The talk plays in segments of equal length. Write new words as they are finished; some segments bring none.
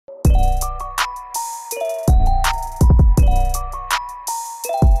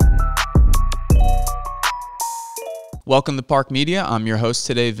Welcome to Park Media. I'm your host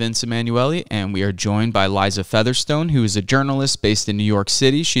today, Vince Emanuele, and we are joined by Liza Featherstone, who is a journalist based in New York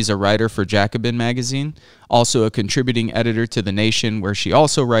City. She's a writer for Jacobin magazine, also a contributing editor to The Nation, where she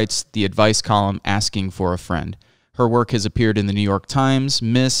also writes the advice column Asking for a Friend. Her work has appeared in the New York Times,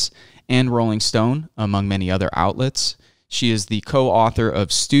 Miss, and Rolling Stone, among many other outlets. She is the co-author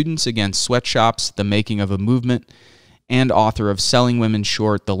of Students Against Sweatshops, The Making of a Movement, and author of Selling Women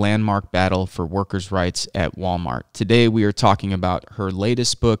Short, The Landmark Battle for Workers' Rights at Wal-Mart. Today we are talking about her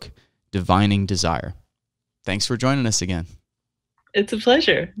latest book, Divining Desire. Thanks for joining us again. It's a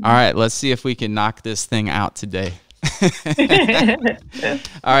pleasure. All right, let's see if we can knock this thing out today.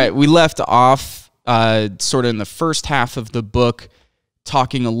 All right, we left off sort of in the first half of the book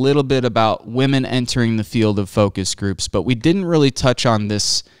talking a little bit about women entering the field of focus groups, but we didn't really touch on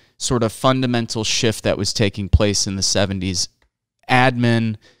this sort of fundamental shift that was taking place in the 70s.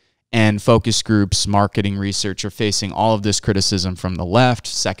 Admin and focus groups, marketing research are facing all of this criticism from the left,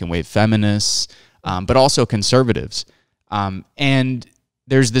 second-wave feminists, but also conservatives. And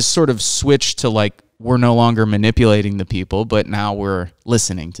there's this sort of switch to like, we're no longer manipulating the people, but now we're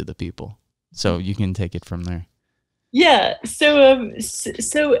listening to the people. So you can take it from there. Yeah. So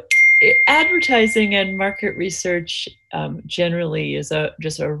advertising and market research generally is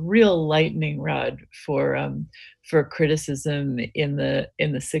just a real lightning rod for criticism in the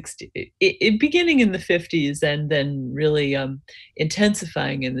 60s, beginning in the 50s, and then really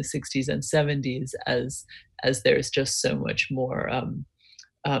intensifying in the 60s and 70s as there's just so much more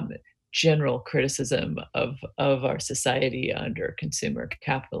general criticism of our society under consumer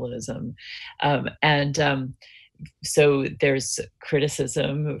capitalism, so there's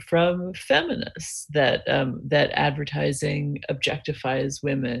criticism from feminists that advertising objectifies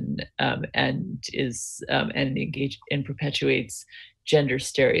women and engage and perpetuates gender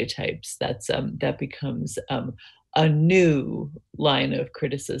stereotypes. That becomes a new line of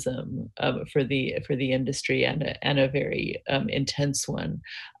criticism for the industry, and a very intense one.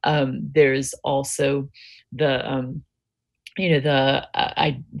 There's also the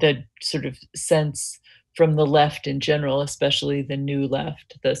sort of sense from the left in general, especially the new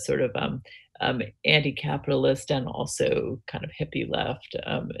left, the sort of anti-capitalist and also kind of hippie left,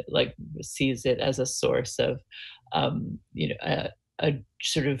 like sees it as a source of, a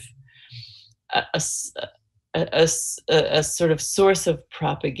sort of a sort of source of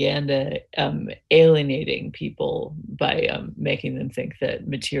propaganda, alienating people by making them think that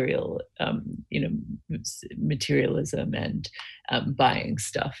materialism and buying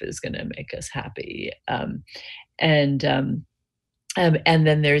stuff is going to make us happy, and then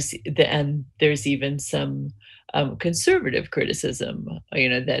there's even some conservative criticism,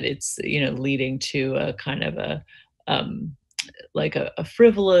 that it's leading to a kind of a like a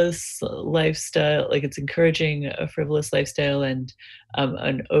frivolous lifestyle, like it's encouraging a frivolous lifestyle and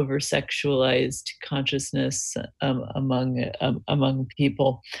an over-sexualized consciousness among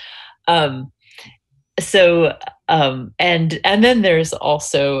people. And then there's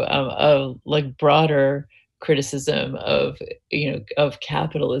also a like broader criticism of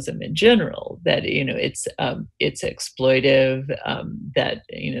capitalism in general, that it's exploitive, that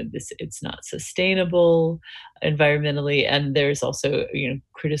it's not sustainable environmentally, and there's also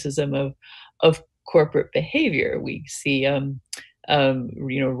criticism of corporate behavior. We see Ralph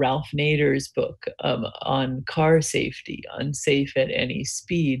Nader's book on car safety, Unsafe at Any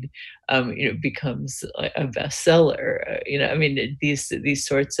Speed, becomes a bestseller. These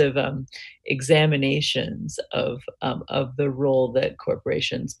sorts of examinations of the role that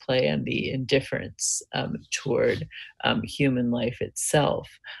corporations play and the indifference toward human life itself,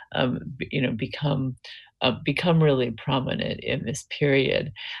 become really prominent in this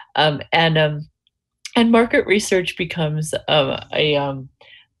period, and market research becomes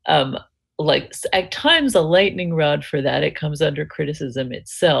like at times a lightning rod for that. It comes under criticism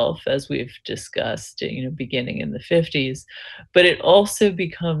itself, as we've discussed, beginning in the 50s, but it also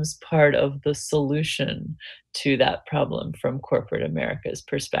becomes part of the solution to that problem from corporate America's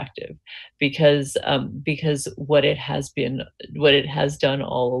perspective, because what it has done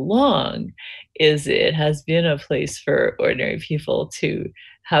all along is it has been a place for ordinary people to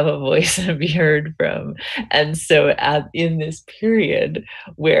have a voice and be heard from. And so in this period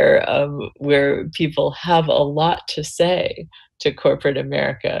where people have a lot to say to corporate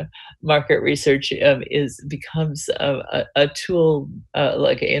America, market research becomes a tool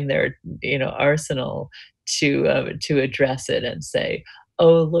like in their arsenal to address it and say,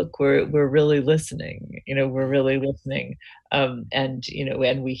 oh, look, we're really listening. We're really listening, and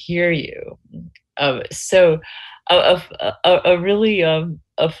we hear you. A really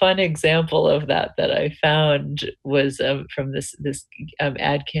a fun example of that I found was from this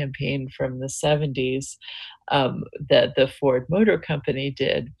ad campaign from the 70s that the Ford Motor Company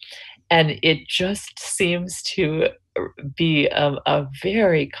did, and it just seems to be a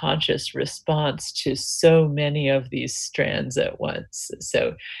very conscious response to so many of these strands at once.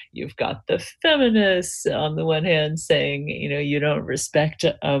 So you've got the feminists on the one hand saying, you know, you don't respect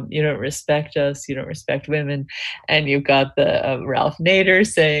us, you don't respect women, and you've got the Ralph Nader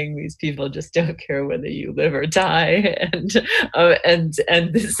saying these people just don't care whether you live or die,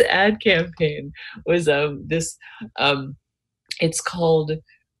 and this ad campaign was this. Um, it's called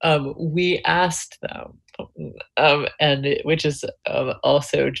We Asked Them, which is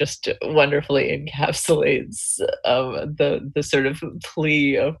also just wonderfully encapsulates the sort of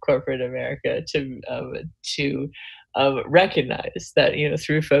plea of corporate America to recognize that, you know,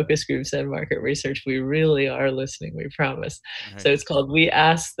 through focus groups and market research, we really are listening. We promise. So Right. it's called We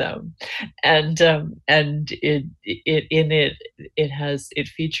Asked Them, and it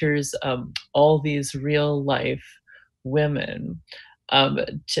features all these real life women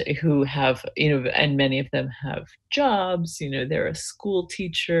who have, you know, and many of them have jobs. You know, they're a school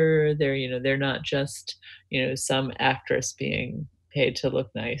teacher. They're, you know, they're not just, you know, some actress being paid to look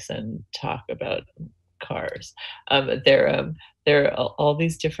nice and talk about cars. There are all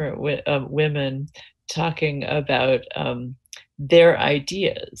these different women talking about their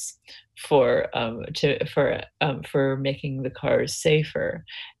ideas for making the cars safer,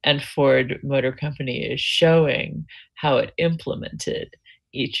 and Ford Motor Company is showing how it implemented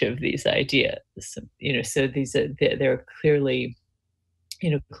each of these ideas. You know, so there are clearly, you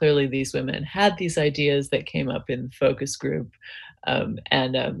know, clearly these women had these ideas that came up in the focus group,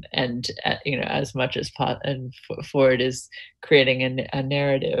 you know, as much as Ford is creating a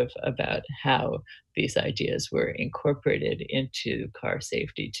narrative about how these ideas were incorporated into car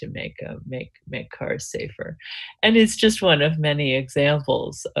safety to make cars safer, and it's just one of many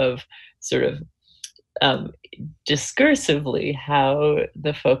examples of sort of um, discursively how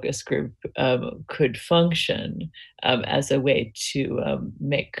the focus group could function as a way to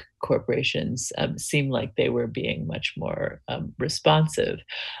make corporations seem like they were being much more responsive.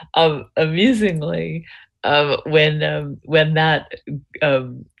 Amusingly, when that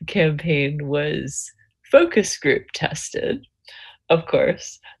campaign was focus group tested, of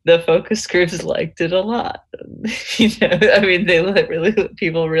course, the focus groups liked it a lot. You know, I mean,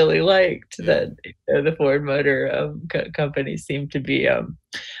 people really liked Yeah. that, you know, the Ford Motor Company seemed to be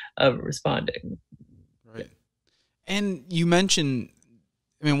responding. Right. And you mentioned,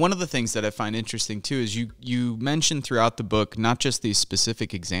 I mean, one of the things that I find interesting too is you mentioned throughout the book not just these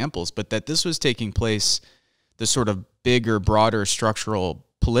specific examples, but that this was taking place, the sort of bigger, broader structural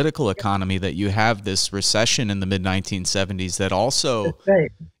political economy, that you have this recession in the mid 1970s that also, That's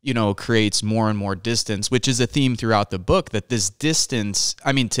right. you know, creates more and more distance, which is a theme throughout the book, that this distance,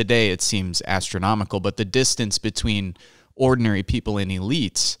 I mean, today it seems astronomical, but the distance between ordinary people and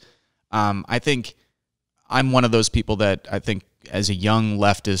elites, I think I'm one of those people that I think as a young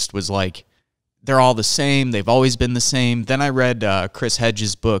leftist was like, they're all the same. They've always been the same. Then I read Chris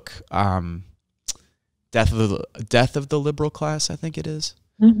Hedges' book, Death of the Liberal Class, I think it is.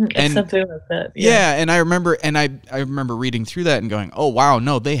 It's And something like that. Yeah. yeah, and I remember reading through that and going, "Oh wow,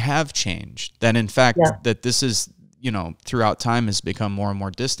 no, they have changed. That in fact Yeah. that this is, you know, throughout time has become more and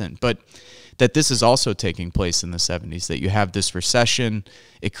more distant, but that this is also taking place in the 70s, that you have this recession,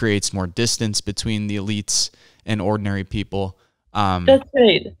 it creates more distance between the elites and ordinary people." That's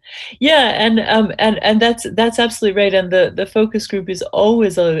right. Yeah, and that's absolutely right. And the focus group is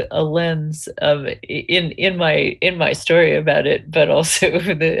always a lens in my story about it, but also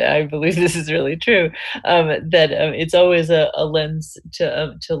I believe this is really true. That it's always a lens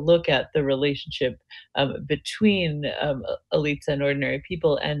to look at the relationship between elites and ordinary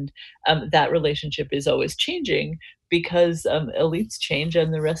people, and that relationship is always changing because elites change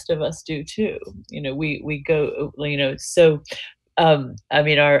and the rest of us do too. You know, we go, you know, so I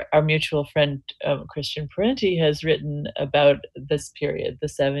mean, our mutual friend Christian Parenti has written about this period, the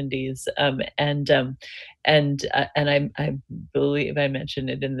 70s, and I believe I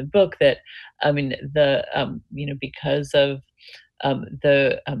mentioned it in the book that, I mean, you know, because of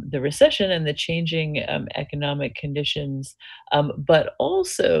the recession and the changing economic conditions, but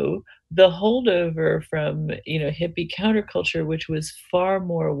also the holdover from, you know, hippie counterculture, which was far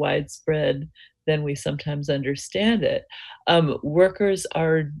more widespread than we sometimes understand it. Workers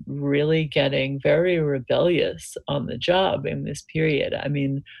are really getting very rebellious on the job in this period. I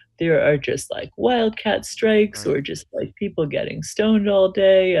mean, there are just like wildcat strikes Right. or just like people getting stoned all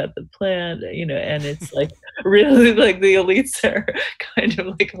day at the plant, you know, and it's like really, like, the elites are kind of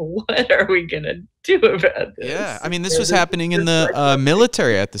like, what are we gonna do about Yeah, this? I mean, this So was this is happening in just the like something.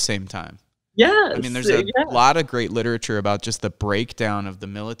 military at the same time. I mean, Yes, there's a yeah, lot of great literature about just the breakdown of the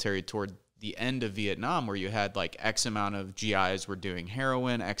military toward the end of Vietnam, where you had like X amount of GIs were doing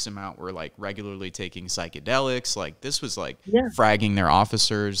heroin, X amount were like regularly taking psychedelics. Like this was like yeah. fragging their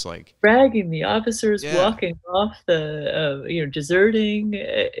officers. Like, Dragging the officers, yeah, walking off deserting,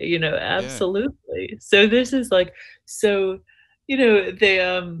 yeah, absolutely. So this is like, so, they,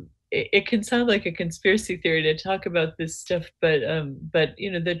 it can sound like a conspiracy theory to talk about this stuff, but,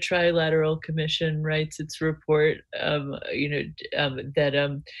 the Trilateral Commission writes its report,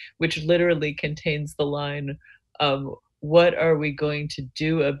 that, which literally contains the line, what are we going to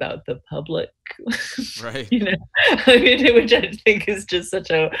do about the public? right. You know, I mean, which I think is just such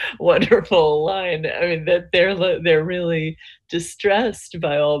a wonderful line. I mean, that they're really distressed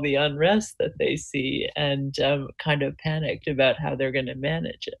by all the unrest that they see and kind of panicked about how they're going to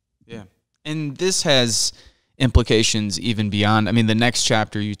manage it. Yeah. And this has implications even beyond. I mean, the next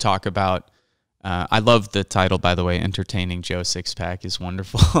chapter you talk about, I love the title, by the way, Entertaining Joe Sixpack is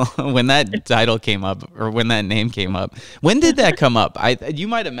wonderful. When that title came up, or when that name came up, when did that come up? You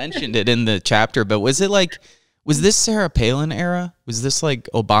might have mentioned it in the chapter, but was it like, was this Sarah Palin era? Was this like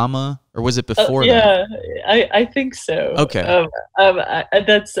Obama, or was it before that? Yeah, I think so. Okay.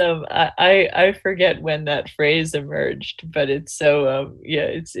 I forget when that phrase emerged, but it's so yeah,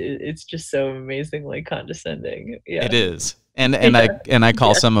 it's just so amazingly condescending. It Yeah, is. And yeah, I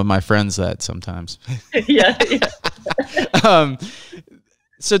call some of my friends that sometimes. yeah, yeah. um,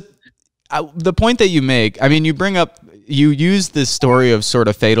 so the point that you make, I mean, you use this story of sort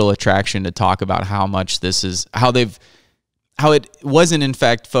of fatal attraction to talk about how much this is, how it wasn't in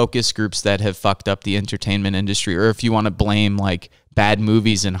fact focus groups that have fucked up the entertainment industry, or if you want to blame like bad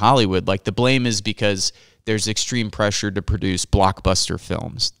movies in Hollywood, like the blame is because there's extreme pressure to produce blockbuster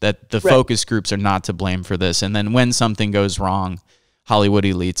films, that the Right. focus groups are not to blame for this. And then when something goes wrong, Hollywood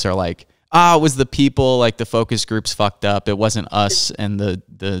elites are like, it was the people, like the focus groups fucked up. It wasn't us and the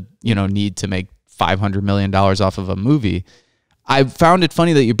need to make $500 million off of a movie. I found it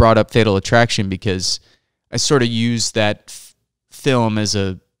funny that you brought up Fatal Attraction, because I sort of used that film as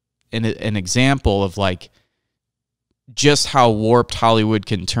an example of like just how warped Hollywood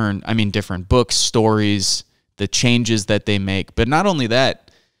can turn. I mean, different books, stories, the changes that they make. But not only that,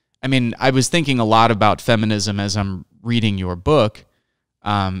 I mean, I was thinking a lot about feminism as I'm reading your book.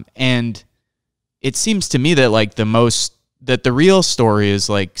 And it seems to me that like the real story is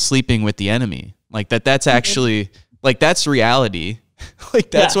like sleeping with the enemy. Like that's actually, like that's reality. Like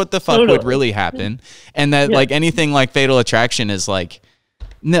that's Yeah, what the fuck would totally. really happen. And that Yeah. like anything like Fatal Attraction is like,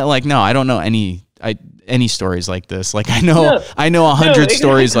 no, I don't know any stories like this. Like I know No, a no, hundred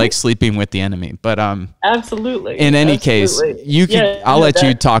stories exactly. like sleeping with the enemy. But Absolutely, in any case, absolutely. Yeah, I'll no, let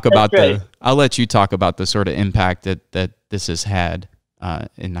you talk that's about right. the sort of impact that this has had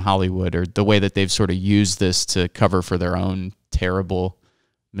in Hollywood, or the way that they've sort of used this to cover for their own terrible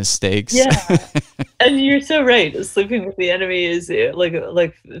mistakes. Yeah. And you're so right. Sleeping with the Enemy is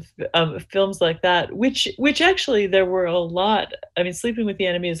films like that, which actually there were a lot. I mean, Sleeping with the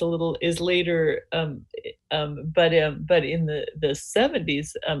Enemy is later, but in the 70s,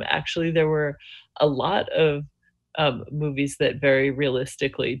 actually there were a lot of movies that very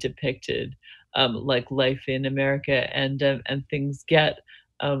realistically depicted like life in America, and things get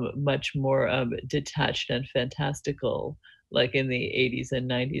much more detached and fantastical, like in the 80s and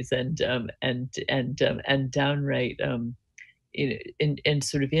 90s, and downright and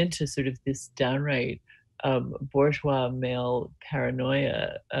sort of into sort of this downright bourgeois male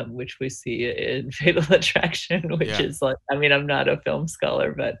paranoia, which we see in Fatal Attraction, which Yeah. is like, I mean, I'm not a film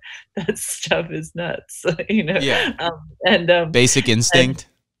scholar, but that stuff is nuts, Yeah. and Basic and Instinct,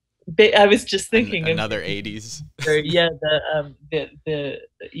 I was just thinking of another 80s. yeah,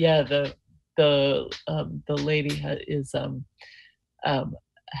 the lady um,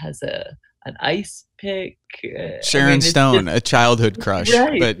 has an ice pick. I Sharon mean, Stone, it's a childhood crush.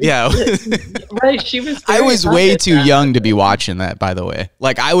 right. But yeah, Right. She was I very was hot way at too that. young to be watching that, by the way.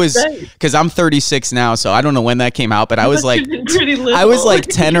 Like I was, Right. because I'm 36 now, so I don't know when that came out, but I You was must like, have been pretty I was little. like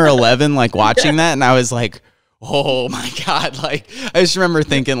 10 or 11, like watching Yeah. that, and I was like, oh my God. Like I just remember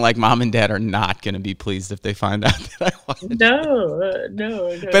thinking like mom and dad are not going to be pleased if they find out that I watched.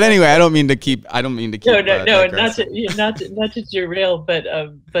 No. But anyway, I don't mean to keep No, digressing. not to derail, but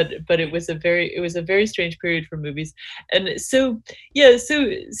it was a very strange period for movies, and so yeah, so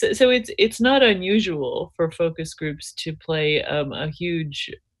it's not unusual for focus groups to play a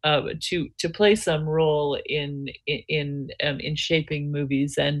huge to play some role in shaping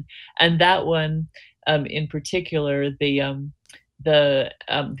movies, and that one in particular, the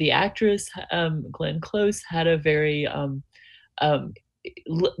actress Glenn Close had a very um,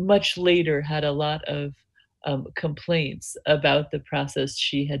 much later had a lot of complaints about the process.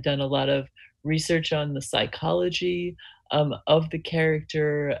 She had done a lot of research on the psychology of the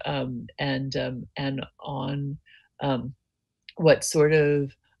character, and on um, what sort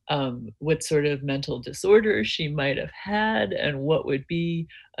of mental disorder she might have had, and what would be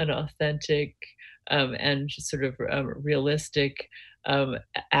an authentic and just sort of realistic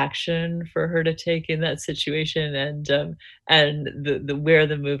action for her to take in that situation. And the where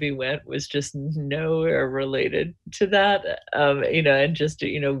the movie went was just nowhere related to that, and just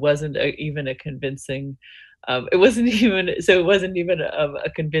wasn't even a convincing. It wasn't even so. It wasn't even a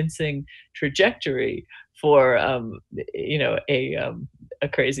convincing trajectory for a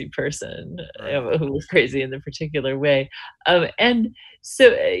crazy person, Right. who was crazy in the particular way. And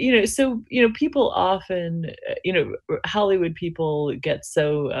people often, Hollywood people get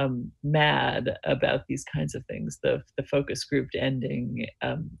so mad about these kinds of things, the focus group ending,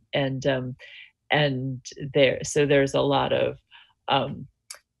 and there's a lot of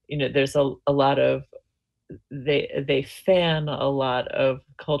there's a lot of they fan a lot of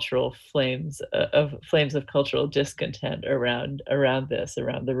cultural flames, of flames of cultural discontent around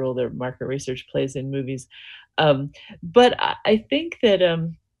the role that market research plays in movies. But I think that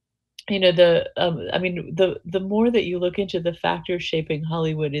the more that you look into the factors shaping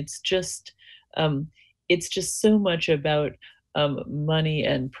Hollywood, it's just so much about money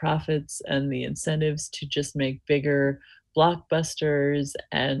and profits and the incentives to just make bigger blockbusters,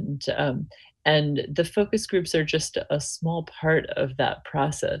 and the focus groups are just a small part of that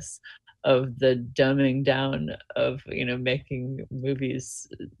process of the dumbing down of making movies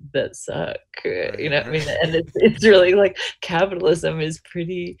that suck. Right. I mean, and it's really like capitalism is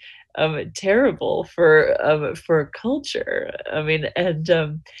pretty terrible for culture. I mean, and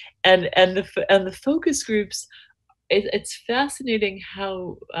the focus groups, it's fascinating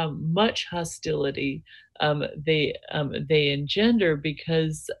how much hostility they engender,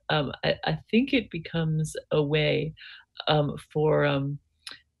 because I think it becomes a way for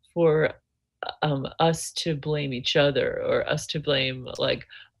us to blame each other, or us to blame like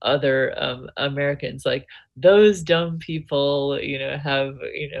other Americans, like those dumb people, have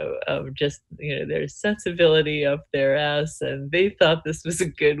just their sensibility up their ass, and they thought this was a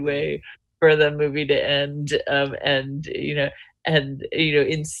good way for the movie to end,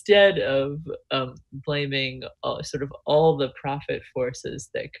 instead of blaming all the profit forces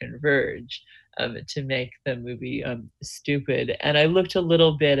that converge to make the movie stupid. And I looked a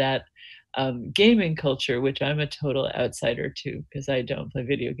little bit at gaming culture, which I'm a total outsider to because I don't play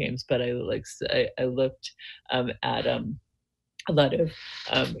video games, but I looked at a lot of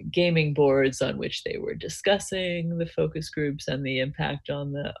gaming boards on which they were discussing the focus groups and the impact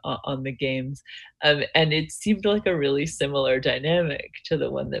on the games, and it seemed like a really similar dynamic to the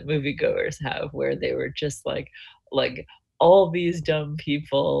one that moviegoers have, where they were just like all these dumb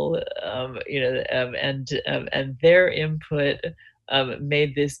people, and their input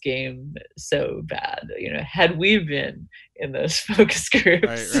made this game so bad. Had we been in those focus Right.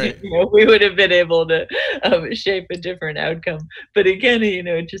 groups, Right. we would have been able to shape a different outcome. But again,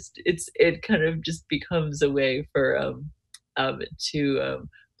 it kind of just becomes a way for to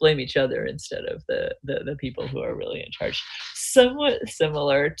blame each other instead of the people who are really in charge. Somewhat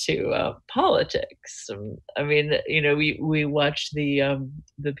similar to politics. I mean, we watch the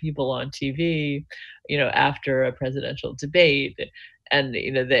people on TV, after a presidential debate, and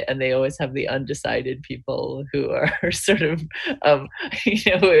they always have the undecided people who are sort of at some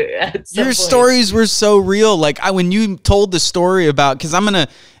Your point. stories were so real. Like when you told the story about, because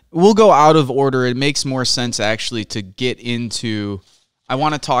we'll go out of order. It makes more sense actually to get into. I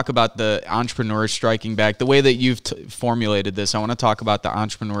want to talk about the entrepreneurs striking back. The way that you've formulated this, I want to talk about the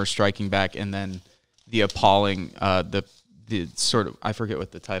entrepreneurs striking back, and then the appalling, the sort of, I forget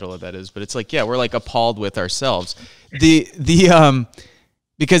what the title of that is, but it's like, yeah, we're like appalled with ourselves.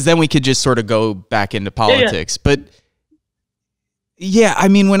 Because then we could just sort of go back into politics. Yeah. But yeah, I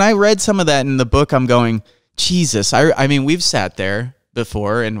mean, when I read some of that in the book, I'm going, Jesus. I mean, we've sat there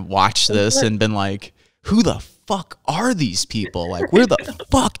before and watched this and been like, who the fuck are these people? Like, where the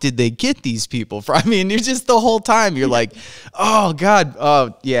fuck did they get these people from? I mean, you're just the whole time you're like, oh God,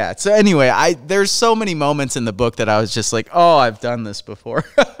 oh yeah. So anyway, there's so many moments in the book that I was just like, oh, I've done this before.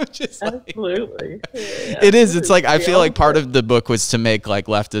 Just Absolutely. It is. It's like I feel like part of the book was to make like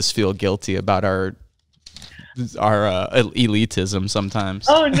leftists feel guilty about our our elitism sometimes.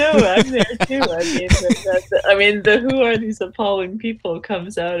 Oh no, I'm there too. I mean, the who are these appalling people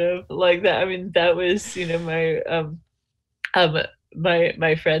comes out of like that. I mean, that was, you know,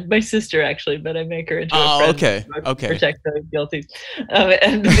 my friend, my sister actually, but I make her into a friend. Okay. Protect the guilty,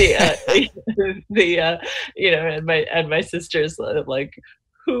 and the you know, and my sister's like,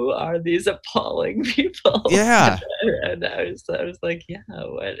 who are these appalling people? Yeah. And I was like, yeah,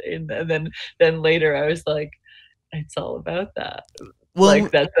 what? And then later I was like, it's all about that. Well,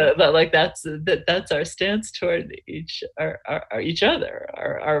 Like that's our stance toward each other,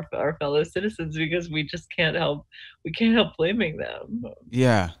 our fellow citizens, because we can't help blaming them.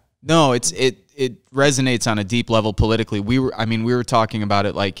 yeah. No, it resonates on a deep level politically. We were talking about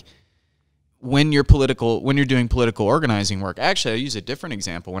it like when you're doing political organizing work. Actually, I use a different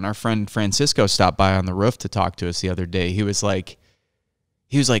example. When our friend Francisco stopped by on the roof to talk to us the other day, he was like,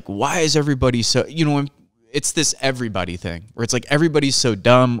 why is everybody so, you know, it's this everybody thing where it's like everybody's so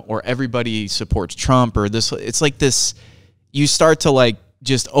dumb or everybody supports Trump or this. It's like this, you start to like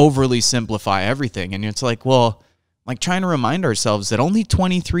just overly simplify everything. And it's like, well, like trying to remind ourselves that only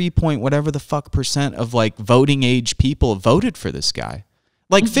 23 point whatever the fuck percent of like voting age people voted for this guy.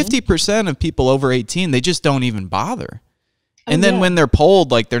 Like 50% of people over 18, they just don't even bother. And then when they're polled,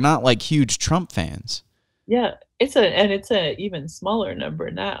 like they're not like huge Trump fans. Yeah, it's a even smaller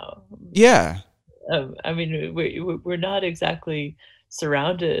number now. Yeah. I mean, we're not exactly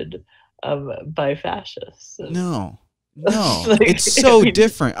surrounded by fascists. No, like, it's so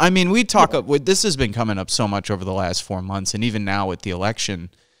different. I mean, we talk this has been coming up so much over the last 4 months, and even now with the election,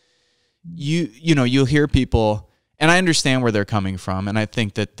 you know, you'll hear people, and I understand where they're coming from, and I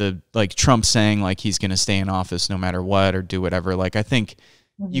think that the like Trump saying like he's going to stay in office no matter what or do whatever. Like I think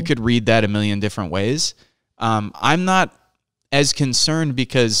you could read that a million different ways. I'm not as concerned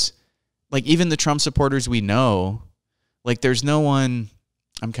because like even the Trump supporters we know, like there's no one,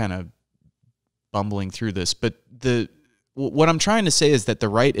 I'm kind of bumbling through this, but what I'm trying to say is that the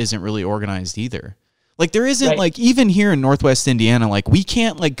right isn't really organized either. Like there isn't like, even here in Northwest Indiana, like we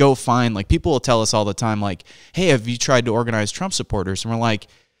can't like go find, like people will tell us all the time, like, hey, have you tried to organize Trump supporters? And we're like,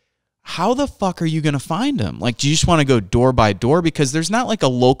 how the fuck are you going to find them? Like, do you just want to go door by door? Because there's not like a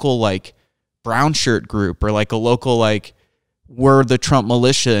local like brown shirt group or like a local like, we're the Trump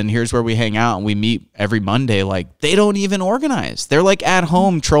militia and here's where we hang out and we meet every Monday. Like they don't even organize. They're like at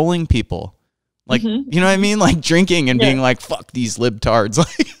home trolling people. Like, you know what I mean? Like drinking and being like, fuck these libtards.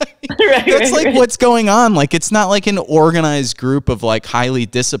 Like that's like what's going on. Like it's not like an organized group of like highly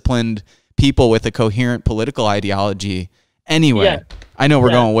disciplined people with a coherent political ideology. Anyway, I know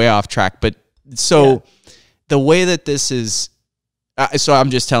we're going way off track, but so the way that this is, so I'm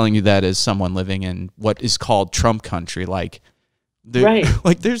just telling you that as someone living in what is called Trump country, like,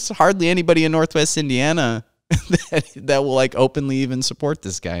 like there's hardly anybody in Northwest Indiana that will like openly even support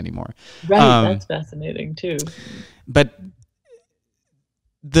this guy anymore. That's fascinating too. But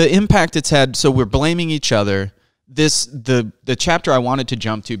the impact it's had, so we're blaming each other. The chapter I wanted to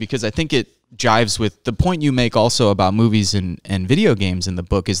jump to, because I think it jives with the point you make also about movies and video games in the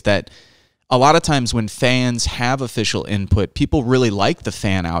book, is that a lot of times when fans have official input, people really like the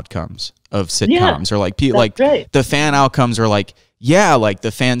fan outcomes of sitcoms, or like the fan outcomes are like, like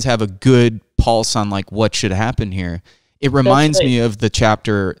the fans have a good pulse on like what should happen here. It reminds me of the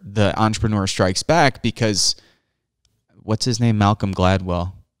chapter The Entrepreneur Strikes Back, because what's his name? Malcolm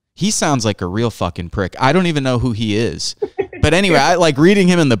Gladwell. He sounds like a real fucking prick. I don't even know who he is. But anyway, I like reading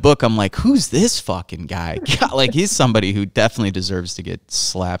him in the book. I'm like, who's this fucking guy? God, like he's somebody who definitely deserves to get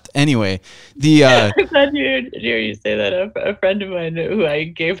slapped. Anyway, I'm glad you hear you say that. A friend of mine who I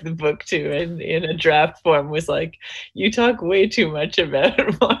gave the book to in a draft form was like, "You talk way too much about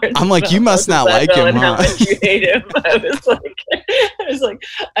Martin." I'm like, you must not like him, huh? How much you hate him. I was like,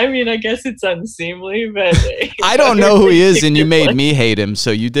 I mean, I guess it's unseemly, but I don't know who he is, and you made me hate him, so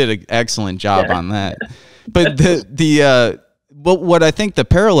you did an excellent job on that. But what I think the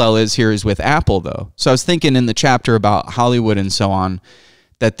parallel is here is with Apple, though. So I was thinking in the chapter about Hollywood and so on,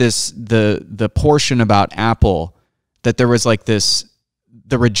 that the portion about Apple, that there was like the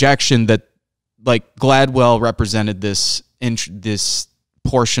rejection that like Gladwell represented this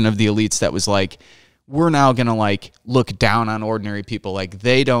portion of the elites that was like, we're now going to like look down on ordinary people. Like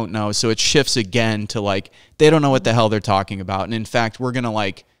they don't know. So it shifts again to like, they don't know what the hell they're talking about. And in fact, we're going to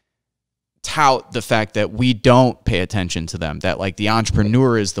like tout the fact that we don't pay attention to them, that like the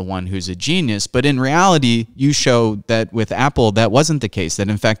entrepreneur is the one who's a genius. But in reality, you show that with Apple, that wasn't the case, that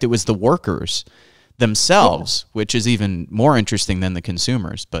in fact, it was the workers themselves, which is even more interesting than the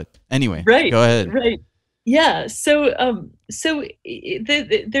consumers. But anyway, go ahead. Right. Yeah,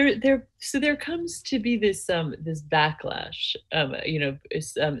 there comes to be this backlash,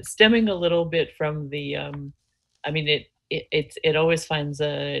 stemming a little bit from I mean, it always finds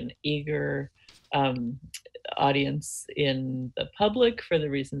an eager um, audience in the public for the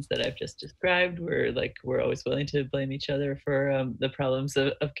reasons that I've just described. We're always willing to blame each other for the problems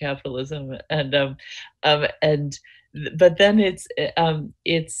of capitalism, and but then it's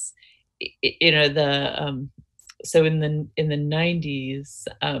you know the so in the 90s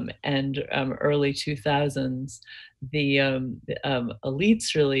and early 2000s, the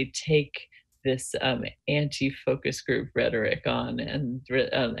elites really take this anti-focus group rhetoric on and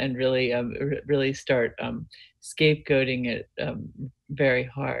really start scapegoating it very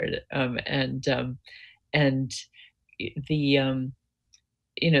hard and the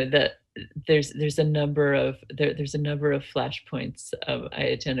the there's a number of there's a number of flashpoints I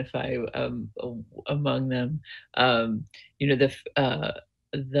identify among them. You know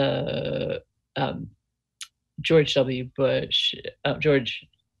the George W. Bush, George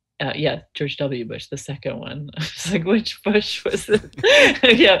W. Bush, the second one. I was like, which Bush was it?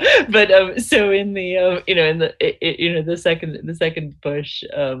 Yeah, but so in the in the second Bush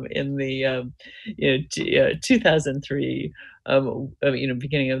in the 2003,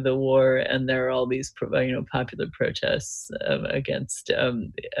 beginning of the war, and there are all these popular protests against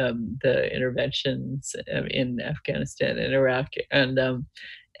the interventions in Afghanistan and Iraq,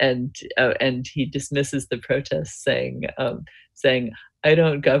 and he dismisses the protests, saying I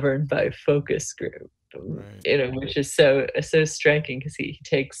don't govern by focus group, Right. which is so striking because he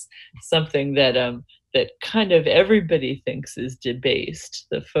takes something that kind of everybody thinks is debased,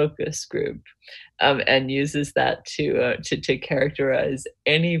 the focus group, and uses that to characterize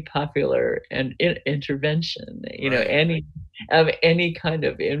any popular and intervention. Right. Any kind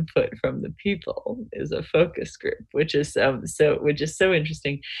of input from the people is a focus group, which is so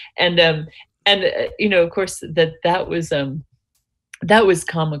interesting, and of course that was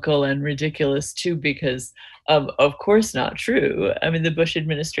comical and ridiculous too, because of course not true. I mean, the Bush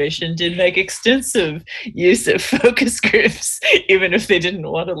administration did make extensive use of focus groups, even if they didn't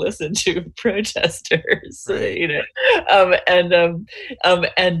want to listen to protesters. Right.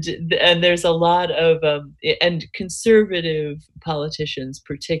 And there's a lot of and conservative politicians,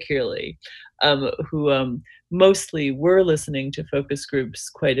 particularly, who mostly were listening to focus groups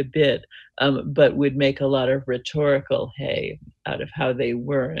quite a bit, but would make a lot of rhetorical hay out of how they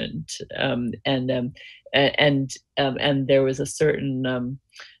weren't, and there was a certain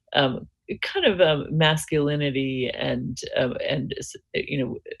kind of masculinity and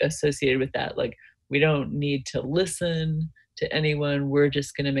associated with that. Like, we don't need to listen to anyone. We're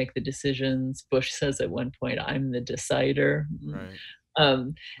just going to make the decisions. Bush says at one point, "I'm the decider." Right.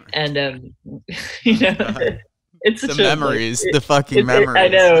 Um, Right. and you Oh know, God. it's The such a like memories, the fucking I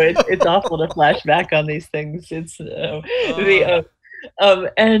memories. know it's awful to flash back on these things. It's the Oh. um,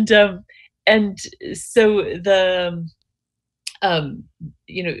 and um, and so the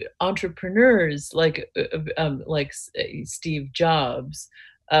entrepreneurs like Steve Jobs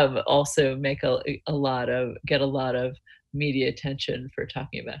also get a lot of media attention for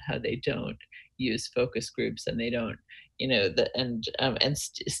talking about how they don't use focus groups, and they don't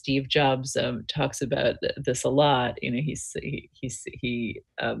Steve Jobs talks about this a lot. He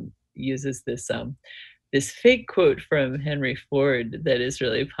uses this fake quote from Henry Ford that is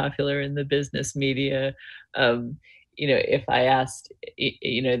really popular in the business media. Um, if I asked,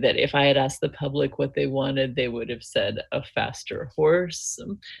 that if I had asked the public what they wanted, they would have said a faster horse.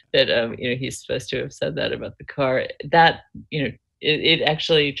 That he's supposed to have said that about the car. That it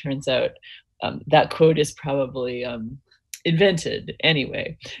actually turns out that quote is probably invented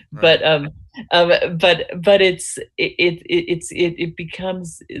anyway. But Right. it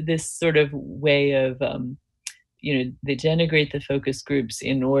becomes this sort of way of they denigrate the focus groups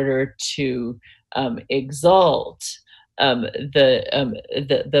in order to exalt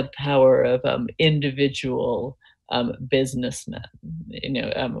the power of individual businessmen,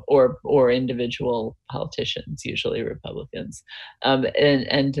 or individual politicians, usually Republicans,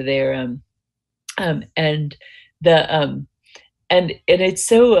 and they're and the and it's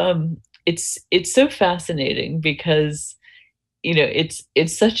so fascinating because it's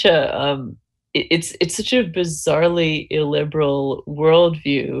such a it's such a bizarrely illiberal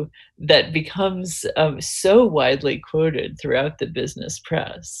worldview that becomes so widely quoted throughout the business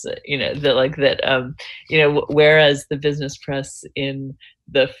press. Whereas the business press in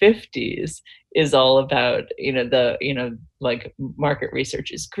the 50s is all about like market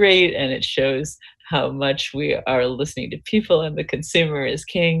research is great and it shows how much we are listening to people, and the consumer is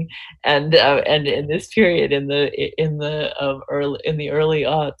king. And in this period, in the early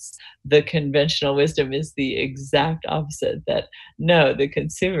aughts, the conventional wisdom is the exact opposite. That no, the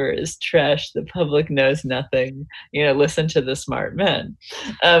consumer is trash. The public knows nothing. Listen to the smart men.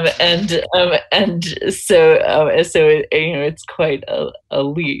 And so it's quite a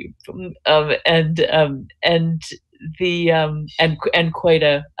leap. And quite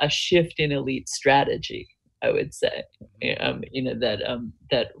a shift in elite strategy, I would say.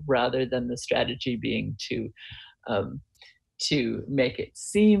 That rather than the strategy being to make it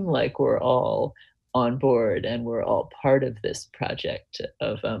seem like we're all on board and we're all part of this project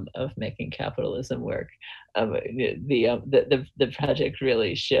of making capitalism work, the project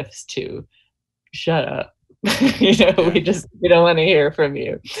really shifts to shut up. We don't want to hear from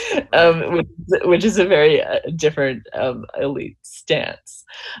you, which is a very different elite stance.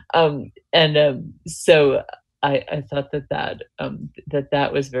 So I thought that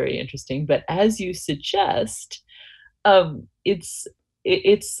was very interesting. But as you suggest,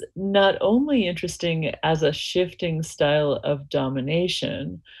 it's not only interesting as a shifting style of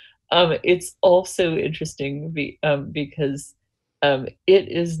domination, it's also interesting because it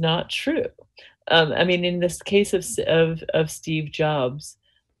is not true. I mean, in this case of Steve Jobs,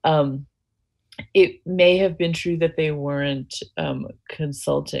 it may have been true that they weren't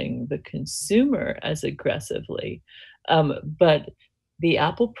consulting the consumer as aggressively, but the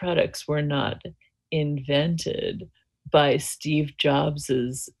Apple products were not invented by Steve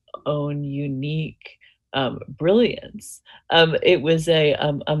Jobs's own unique brilliance. It was a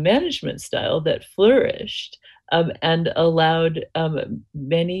management style that flourished and allowed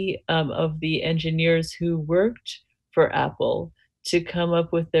many of the engineers who worked for Apple to come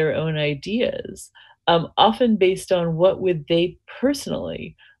up with their own ideas, often based on what would they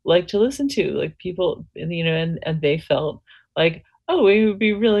personally like to listen to. Like people, and they felt like, oh, it would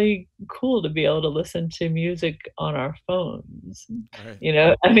be really cool to be able to listen to music on our phones.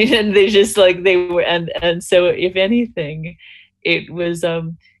 Right. I mean, and they just like they were, and so if anything, it was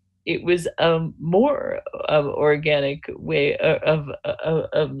more organic way of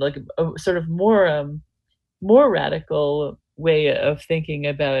like a sort of more radical way of thinking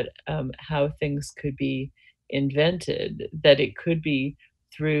about how things could be invented, that it could be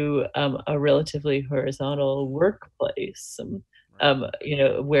through a relatively horizontal workplace,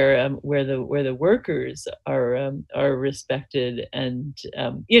 where the workers are respected, and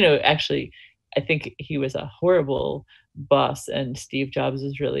actually, I think he was a horrible boss, and Steve Jobs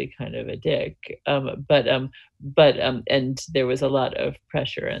is really kind of a dick. And there was a lot of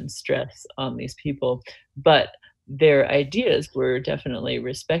pressure and stress on these people, but their ideas were definitely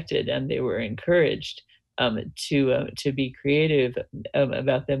respected, and they were encouraged to be creative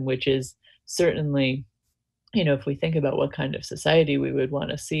about them, which is certainly, if we think about what kind of society we would want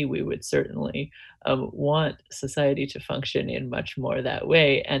to see, we would certainly want society to function in much more that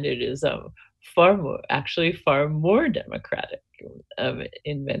way. And it is far more democratic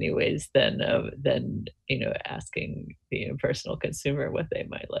in many ways than asking the impersonal consumer what they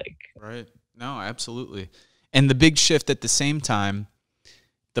might like. Right. No, absolutely. And the big shift at the same time,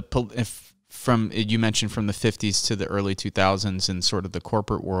 you mentioned from the 50s to the early 2000s and sort of the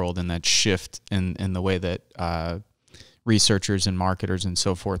corporate world, and that shift in the way that researchers and marketers and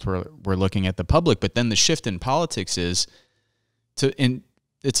so forth were looking at the public. But then the shift in politics is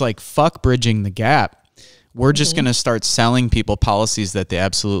it's like, fuck bridging the gap. We're just going to start selling people policies that they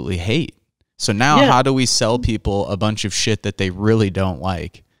absolutely hate. So now how do we sell people a bunch of shit that they really don't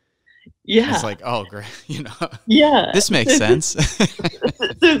like? Yeah. It's like, oh, great. Yeah. This makes sense.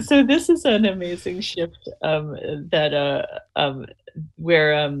 So this is an amazing shift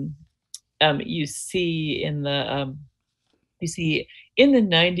where you see in the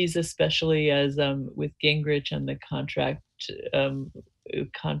 90s, especially, as with Gingrich and the contract.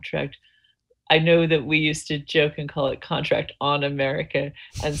 I know that we used to joke and call it Contract on America,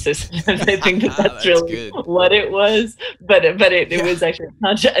 and so sometimes I think that's really good. what it was. But it was actually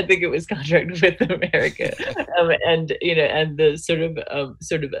contract. I think it was Contract with America, and the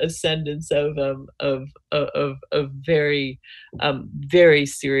sort of ascendance of very very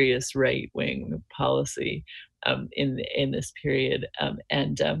serious right wing policy in this period,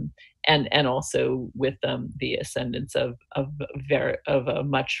 and also with the ascendance of a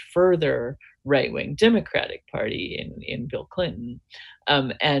much further right-wing Democratic Party in Bill Clinton,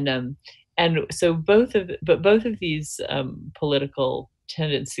 and so both of these political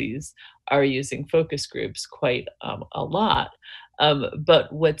tendencies are using focus groups quite a lot.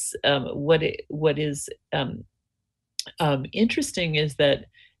 But what is interesting is that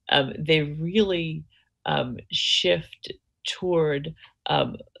they really shift toward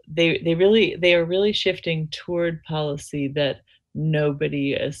they are really shifting toward policy that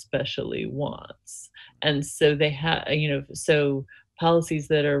nobody especially wants. And so they have, so policies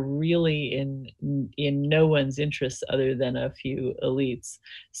that are really in no one's interest other than a few elites.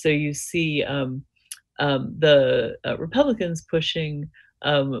 So you see the Republicans pushing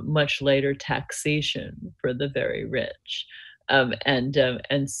much later taxation for the very rich.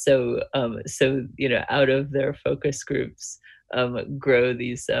 So out of their focus groups grow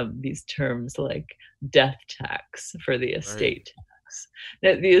these terms like death tax for the estate tax.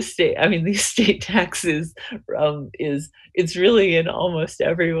 Now, the estate tax is it's really in almost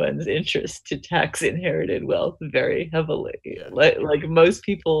everyone's interest to tax inherited wealth very heavily. Yeah. Like most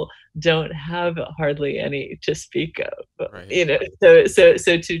people don't have hardly any to speak of. Right.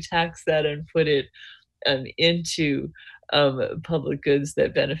 So to tax that and put it into public goods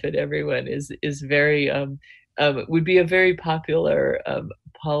that benefit everyone is very would be a very popular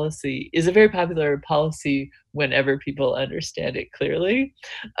policy. Is a very popular policy whenever people understand it clearly.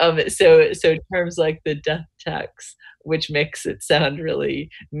 So terms like the death tax, which makes it sound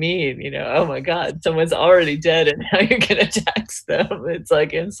really mean. Oh my God, someone's already dead, and now you're gonna tax them. It's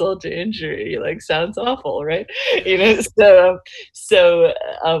like insult to injury. Like sounds awful, right? So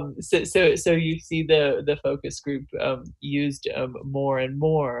you see the focus group used more and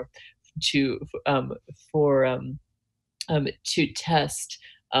more to test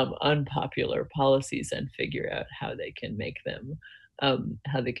unpopular policies and figure out how they can make them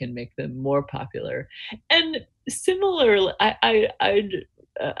more popular. And similarly, I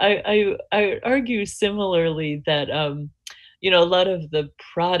argue similarly that a lot of the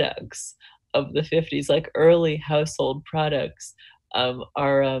products of the 50s, like early household products,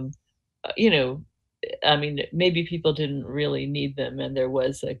 are maybe people didn't really need them, and there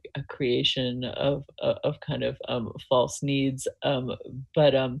was a creation of kind of false needs.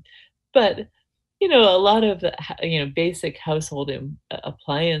 But a lot of basic household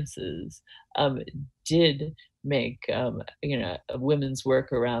appliances did make women's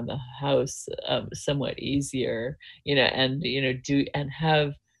work around the house somewhat easier, and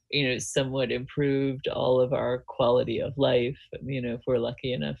have somewhat improved all of our quality of life, if we're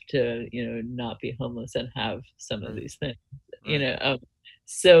lucky enough to, not be homeless and have some of these things,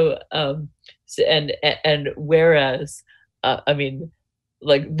 and whereas,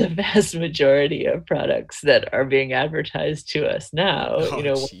 like the vast majority of products that are being advertised to us now,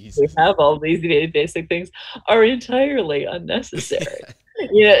 we have all these basic things, are entirely unnecessary.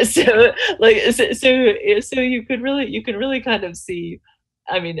 So you can really kind of see,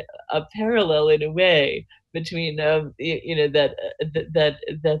 a parallel in a way between that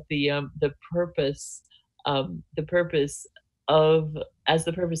the purpose of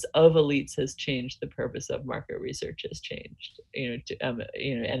elites has changed, the purpose of market research has changed. And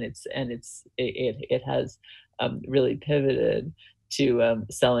it has really pivoted to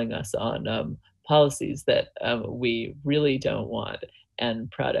selling us on policies that we really don't want, and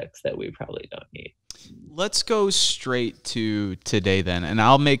products that we probably don't need. Let's go straight to today then. And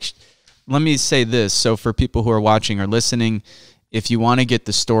let me say this. So for people who are watching or listening, if you want to get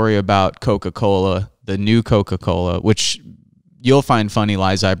the story about Coca-Cola, the new Coca-Cola, which you'll find funny,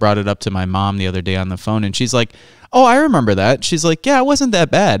 Liza, I brought it up to my mom the other day on the phone, and she's like, oh, I remember that. She's like, yeah, it wasn't that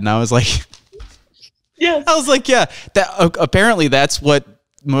bad. And I was like, yeah. I was like, yeah, that apparently that's what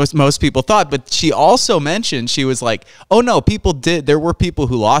most people thought. But she also mentioned, she was like, oh no, there were people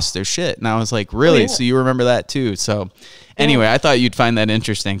who lost their shit. And I was like, really? Oh, yeah. So you remember that too? So anyway, I thought you'd find that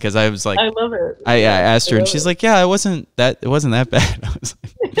interesting, because I was like, I love it. I asked her, and she's like, yeah, it wasn't that bad. I was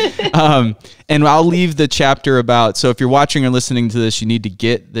like, and I'll leave the chapter about, so if you're watching or listening to this, you need to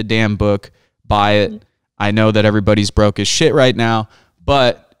get the damn book, buy it. I know that everybody's broke as shit right now,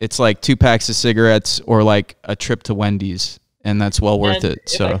 but it's like 2 packs of cigarettes or like a trip to Wendy's. And that's well worth it.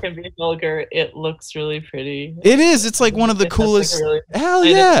 So if I can be vulgar, it looks really pretty. It is. It's like one of the coolest. Hell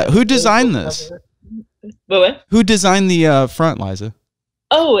yeah! Who designed this? What? Who designed the front, Liza?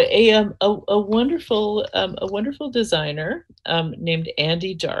 Oh, a wonderful designer named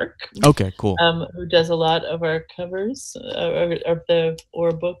Andy Dark. Okay, cool. Who does a lot of our covers, of the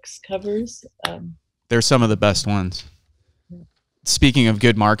Or Books covers. They're some of the best ones. Speaking of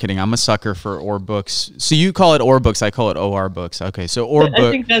good marketing, I'm a sucker for Or Books. So you call it Or Books, I call it OR Books. Okay, so Or Books. I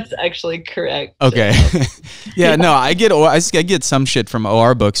think that's actually correct. Okay. Yeah, no, I get some shit from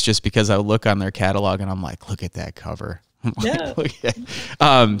OR Books just because I look on their catalog and I'm like, look at that cover. Yeah.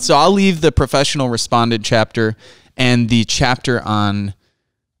 So I'll leave the professional respondent chapter and the chapter on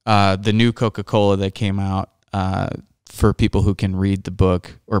the new Coca-Cola that came out for people who can read the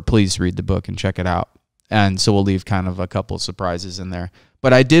book, or please read the book and check it out. And so we'll leave kind of a couple surprises in there.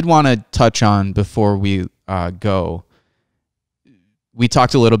 But I did want to touch on, before we go, we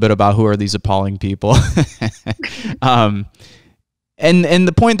talked a little bit about who are these appalling people. And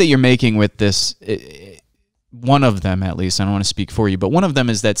the point that you're making with this, one of them at least, I don't want to speak for you, but one of them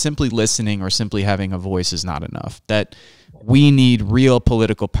is that simply listening or simply having a voice is not enough, that we need real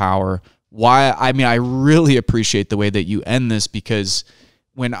political power. I really appreciate the way that you end this, because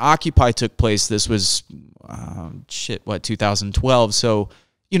when Occupy took place, this was, 2012. So,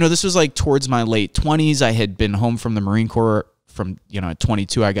 this was like towards my late 20s. I had been home from the Marine Corps at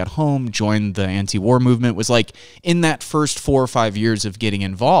 22. I got home, joined the anti-war movement, was like in that first 4 or 5 years of getting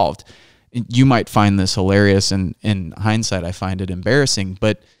involved. You might find this hilarious, and in hindsight, I find it embarrassing.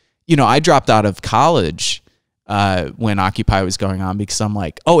 But, I dropped out of college when Occupy was going on, because I'm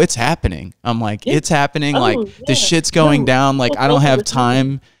like, oh, it's happening. I'm like, it's happening. The shit's going down. Like, I don't have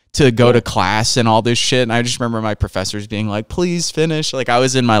time to go to class and all this shit. And I just remember my professors being like, please finish. Like, I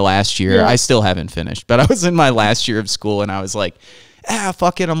was in my last year. Yeah. I still haven't finished, but I was in my last year of school, and I was like,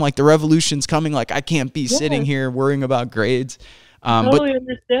 fuck it. I'm like, the revolution's coming. Like, I can't be sitting here worrying about grades. Totally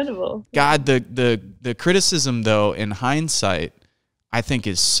understandable. God, the criticism, though, in hindsight, I think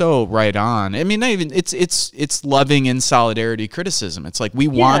is so right on. I mean, not even it's loving in solidarity criticism. It's like, we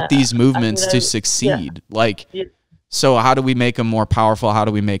want these movements to succeed. So how do we make them more powerful? How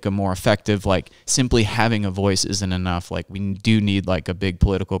do we make them more effective? Like, simply having a voice isn't enough. Like, we do need like a big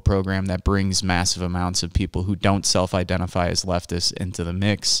political program that brings massive amounts of people who don't self-identify as leftists into the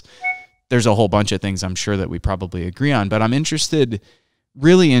mix. There's a whole bunch of things I'm sure that we probably agree on, but I'm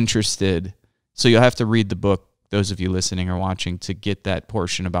really interested. So you'll have to read the book, those of you listening or watching, to get that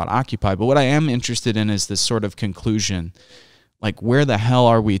portion about Occupy. But what I am interested in is this sort of conclusion. Like, where the hell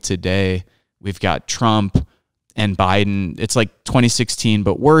are we today? We've got Trump and Biden. It's like 2016,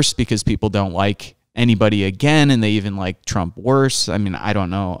 but worse, because people don't like anybody again, and they even like Trump worse. I mean, I don't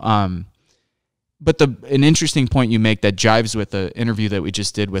know. But an interesting point you make that jives with the interview that we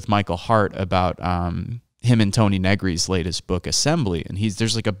just did with Michael Hart about him and Tony Negri's latest book, Assembly. And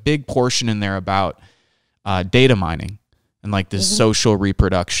there's like a big portion in there about data mining and like the social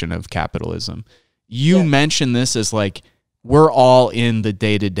reproduction of capitalism. You mentioned this as like, we're all in the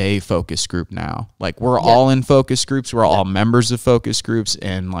day-to-day focus group now. Like, we're all in focus groups. We're all members of focus groups,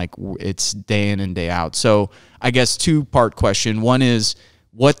 and like, it's day in and day out. So I guess 2-part question. One is,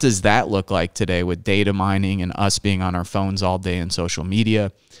 what does that look like today with data mining and us being on our phones all day in social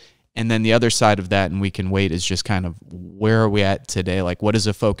media? And then the other side of that, and we can wait, is just kind of, where are we at today? Like, what does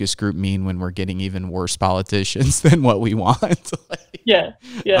a focus group mean when we're getting even worse politicians than what we want?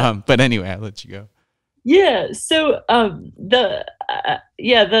 But anyway, I'll let you go. Yeah. So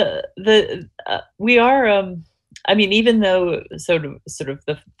we are. I mean, even though sort of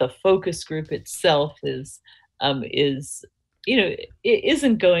the focus group itself is it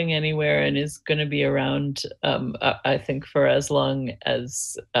isn't going anywhere, and is going to be around, I think, for as long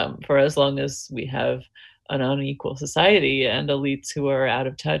as we have an unequal society and elites who are out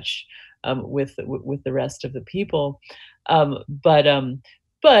of touch with the rest of the people. But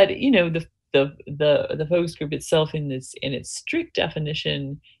the focus group itself, in its strict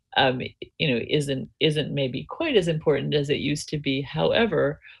definition, isn't maybe quite as important as it used to be.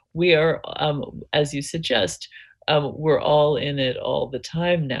 However, we are, as you suggest, we're all in it all the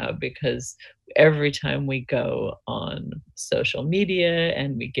time now, because every time we go on social media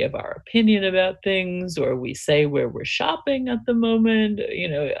and we give our opinion about things, or we say where we're shopping at the moment,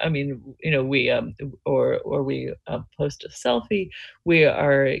 we post a selfie, we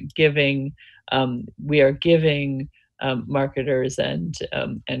are giving marketers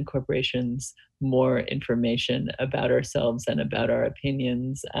and corporations more information about ourselves and about our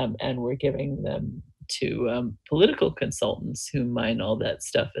opinions, and we're giving them to political consultants who mine all that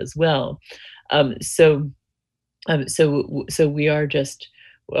stuff as well. So we are just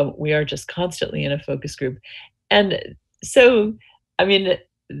constantly in a focus group, and so I mean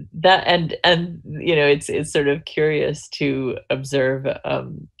that and it's sort of curious to observe,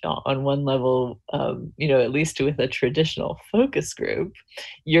 on one level, at least with a traditional focus group,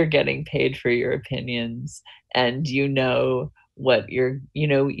 you're getting paid for your opinions, and what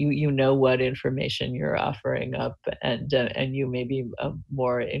what information you're offering up, and you may be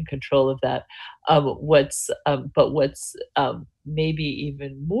more in control of that. What's maybe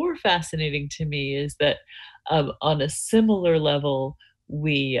even more fascinating to me is that, on a similar level,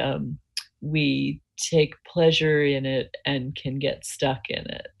 we take pleasure in it and can get stuck in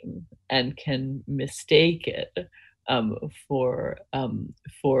it, and can mistake it for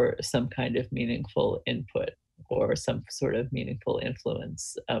some kind of meaningful input. or some sort of meaningful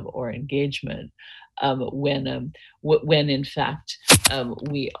influence or engagement, when in fact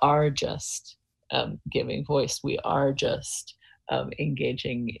we are just giving voice, we are just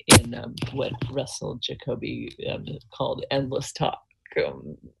engaging in what Russell Jacoby called endless talk.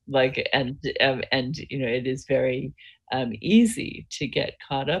 Um, and it is very easy to get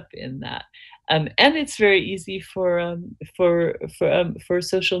caught up in that, and it's very easy for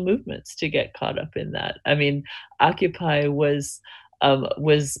social movements to get caught up in that. I mean, Occupy was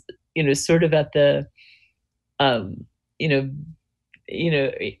sort of at the um, you know you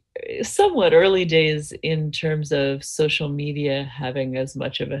know somewhat early days in terms of social media having as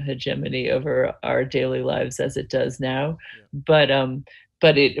much of a hegemony over our daily lives as it does now. Yeah.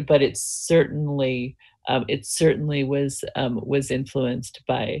 But it certainly was influenced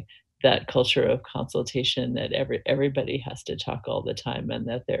by that culture of consultation, that everybody has to talk all the time, and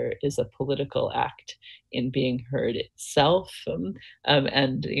that there is a political act in being heard itself. And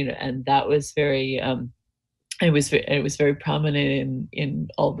that was very it was very prominent in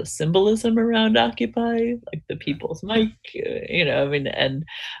all the symbolism around Occupy, like the Yeah. people's mic, I mean, and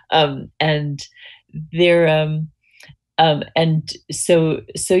there and so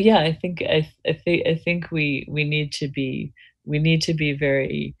yeah, I think we need to be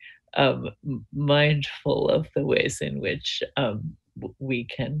very mindful of the ways in which we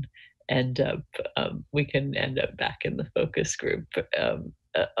can end up back in the focus group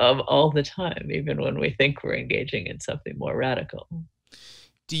of all the time, even when we think we're engaging in something more radical.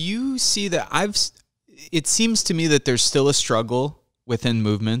 Do you see that it seems to me that there's still a struggle within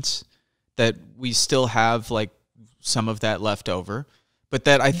movements, that we still have like some of that left over, but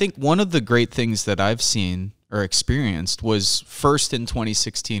that I think one of the great things that I've seen or experienced was first in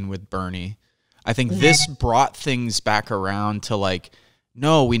 2016 with Bernie. I think this brought things back around to like,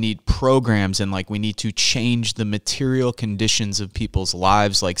 no, we need programs, and like we need to change the material conditions of people's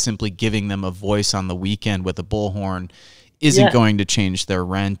lives. Like simply giving them a voice on the weekend with a bullhorn isn't going to change their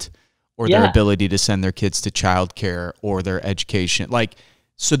rent or their ability to send their kids to childcare or their education. Like,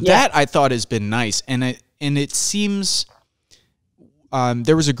 so that I thought has been nice. And it seems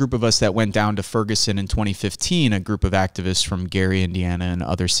there was a group of us that went down to Ferguson in 2015, a group of activists from Gary, Indiana, and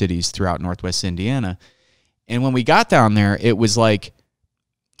other cities throughout Northwest Indiana. And when we got down there, it was like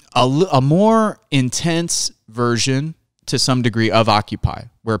a more intense version to some degree of Occupy,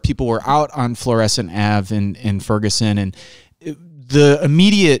 where people were out on Fluorescent Ave in Ferguson. And the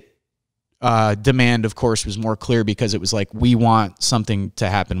immediate demand, of course, was more clear, because it was like, we want something to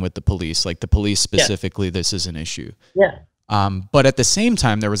happen with the police. Like the police specifically, this is an issue. Yeah. But at the same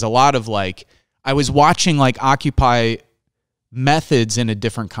time, there was a lot of like, I was watching like Occupy methods in a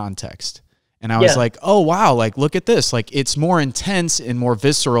different context. And I was like, oh, wow, like, look at this. Like, it's more intense and more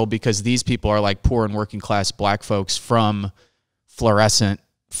visceral because these people are like poor and working class black folks from Fluorescent,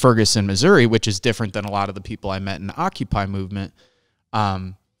 Ferguson, Missouri, which is different than a lot of the people I met in the Occupy movement.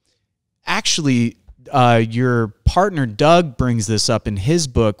 Actually, your partner, Doug, brings this up in his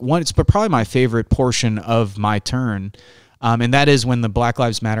book. It's probably my favorite portion of My Turn. And that is when the Black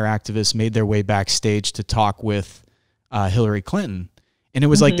Lives Matter activists made their way backstage to talk with Hillary Clinton. And it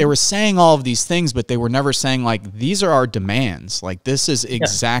was like they were saying all of these things, but they were never saying like, these are our demands. Like, this is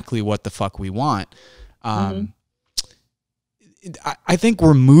exactly what the fuck we want. I think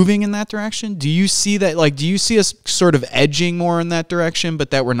we're moving in that direction. Do you see that? Like, do you see us sort of edging more in that direction,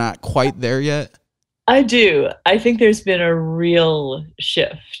 but that we're not quite there yet? I do. I think there's been a real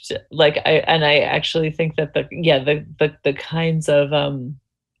shift. I actually think that the kinds of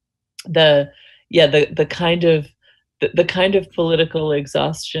the kind of political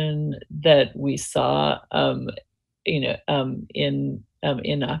exhaustion that we saw in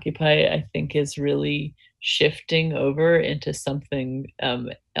Occupy, I think, is really shifting over into something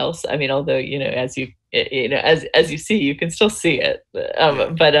else. I mean, although, as you see, you can still see it.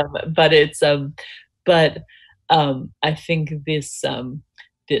 I think this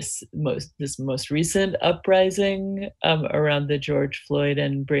most recent uprising around the George Floyd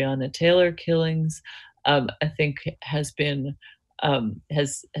and Breonna Taylor killings, I think has been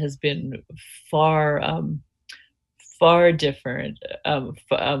far different,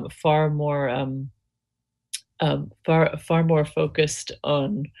 far more focused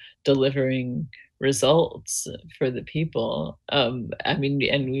on delivering results for the people. I mean,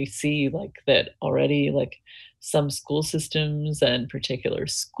 and we see like that already. Like, some school systems and particular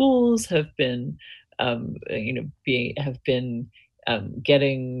schools have been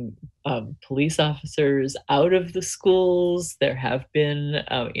getting police officers out of the schools. There have been,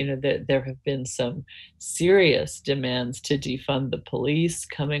 there have been some serious demands to defund the police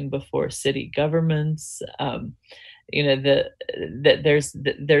coming before city governments. There's a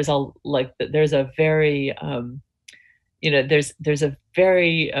there's a very there's a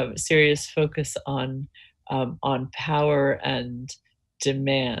very serious focus on power and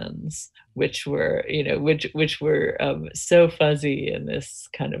demands, which were which were so fuzzy in this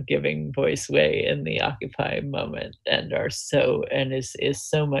kind of giving voice way in the Occupy moment, and are so and is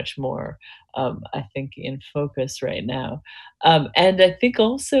so much more I think in focus right now. And I think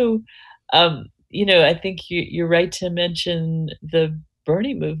also I think you're right to mention the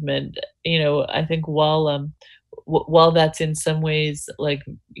Bernie movement. I think while that's in some ways like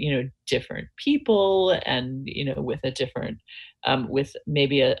different people, and with a different with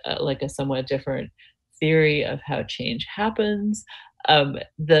maybe like a somewhat different theory of how change happens,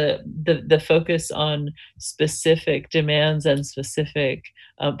 the focus on specific demands and specific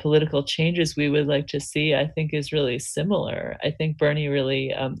political changes we would like to see, I think, is really similar. I think Bernie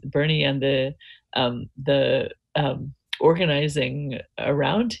and the organizing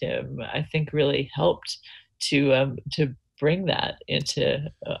around him, I think, really helped to bring that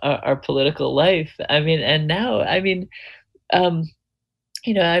into our political life. I mean, and now, I mean, um,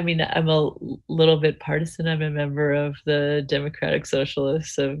 I'm a little bit partisan. I'm a member of the Democratic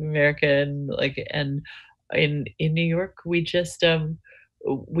Socialists of America, and in New York, we just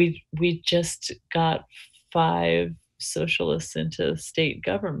got 5 socialists into state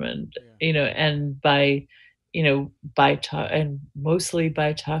government, and and mostly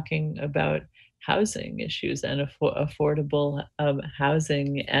by talking about housing issues and affordable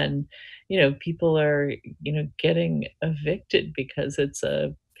housing. And people are getting evicted because it's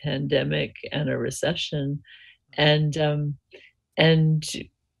a pandemic and a recession. And um and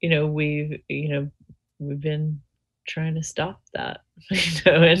we've been trying to stop that,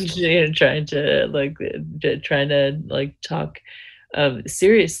 and trying to talk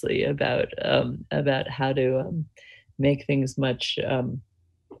seriously about how to make things much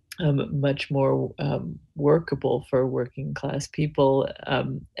more workable for working class people.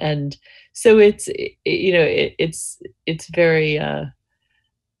 And so it's very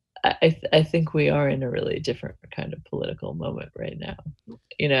I think we are in a really different kind of political moment right now.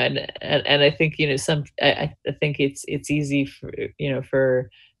 And I think I think it's easy for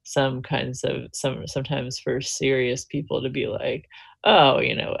for sometimes for serious people to be like, oh,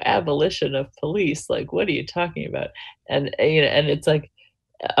 abolition of police, like, what are you talking about? And and it's like,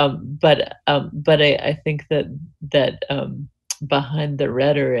 but I think that behind the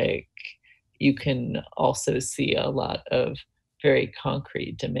rhetoric, you can also see a lot of very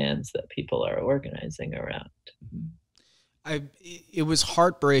concrete demands that people are organizing around. It was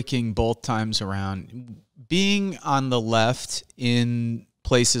heartbreaking both times around. Being on the left in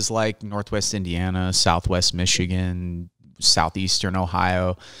places like Northwest Indiana, Southwest Michigan, Southeastern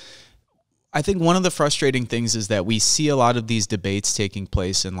Ohio, I think one of the frustrating things is that we see a lot of these debates taking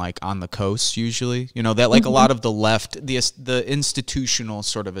place in on the coast usually, that a lot of the left, the institutional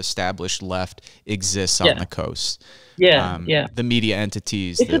sort of established left exists on the coast. The media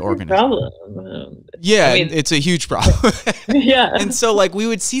entities, it's the problem. It's a huge problem. And so we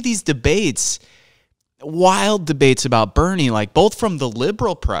would see these debates, wild debates about Bernie, both from the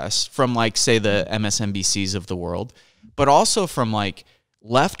liberal press, from say the MSNBCs of the world, but also from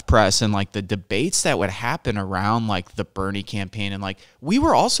left press, and the debates that would happen around the Bernie campaign. And we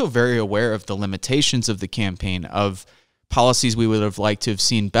were also very aware of the limitations of the campaign, of policies we would have liked to have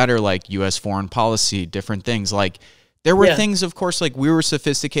seen better, like U.S. foreign policy, different things. There were things, of course, we were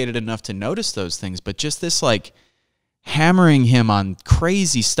sophisticated enough to notice those things, but just this hammering him on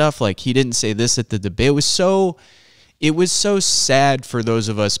crazy stuff, he didn't say this at the debate. It was so sad for those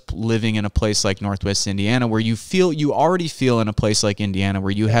of us living in a place like Northwest Indiana, where you already feel in a place like Indiana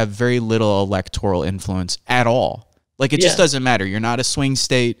where you have very little electoral influence at all. It just doesn't matter. You're not a swing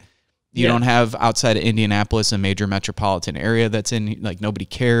state. You don't have, outside of Indianapolis, a major metropolitan area that's in, nobody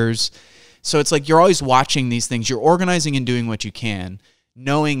cares. So it's you're always watching these things. You're organizing and doing what you can,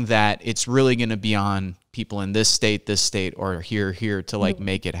 knowing that it's really going to be on people in this state, or here to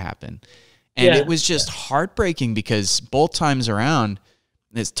make it happen. And it was just heartbreaking, because both times around,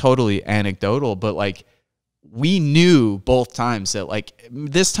 it's totally anecdotal, but we knew both times that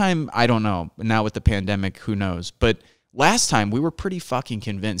this time, I don't know, now with the pandemic, who knows, but last time we were pretty fucking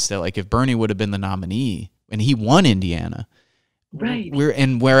convinced that if Bernie would have been the nominee and he won Indiana, right,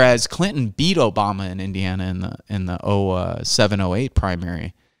 whereas Clinton beat Obama in Indiana in the 07-08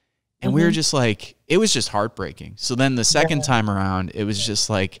 primary, and we were just it was just heartbreaking. So then the second time around, it was just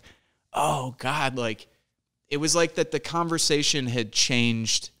like, oh God, like it was like that the conversation had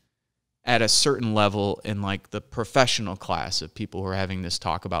changed at a certain level in like the professional class of people who were having this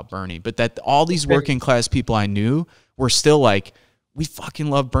talk about Bernie, but that all these working class people I knew were still like, we fucking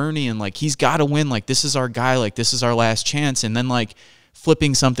love Bernie, and like he's got to win, like this is our guy, like this is our last chance. And then like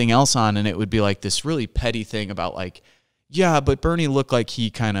flipping something else on, and it would be like this really petty thing about like, yeah, but Bernie looked like he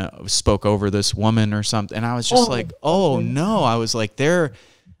kind of spoke over this woman or something. And I was just like, oh no. I was like, they're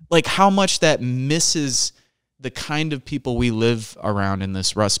like, how much that misses the kind of people we live around in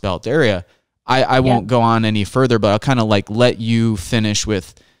this Rust Belt area. I won't go on any further, but I'll kind of like let you finish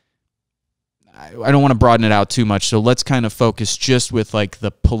with, I don't want to broaden it out too much. So let's kind of focus just with like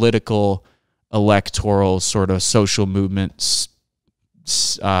the political, electoral sort of social movement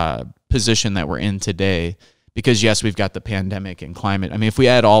position that we're in today. Because yes, we've got the pandemic and climate. I mean, if we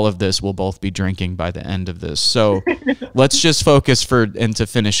add all of this, we'll both be drinking by the end of this. So let's just focus and to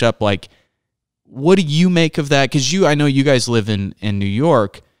finish up, like, what do you make of that? Because I know you guys live in New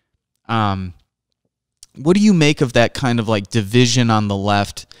York. What do you make of that kind of like division on the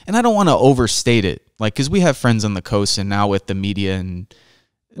left? And I don't want to overstate it, like, because we have friends on the coast, and now with the media and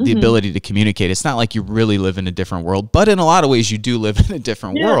the ability to communicate, it's not like you really live in a different world, but in a lot of ways you do live in a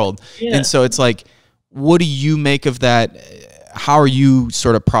different world. And so it's like, what do you make of that? How are you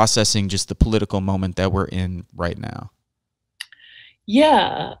sort of processing just the political moment that we're in right now?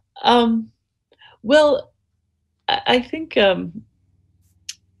 Yeah. Well, I think, I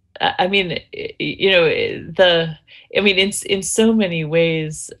mean, you know, I mean, in so many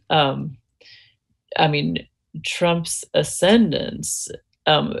ways, I mean, Trump's ascendance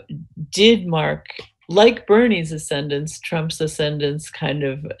did mark, like Bernie's ascendance, Trump's ascendance kind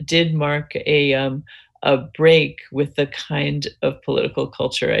of did mark a break with the kind of political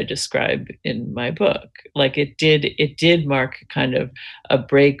culture I describe in my book. Like it did mark kind of a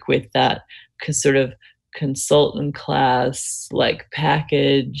break with that sort of consultant class, like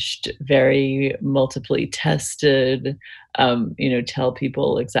packaged, very multiply tested, you know, tell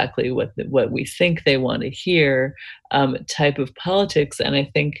people exactly what we think they want to hear, type of politics. And I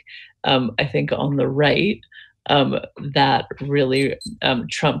think on the right, that really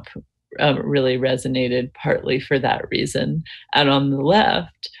Trump really resonated partly for that reason, and on the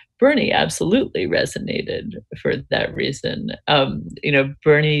left, Bernie absolutely resonated for that reason. You know,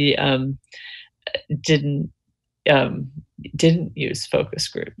 Bernie didn't didn't use focus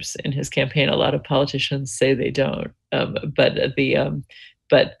groups in his campaign. A lot of politicians say they don't, but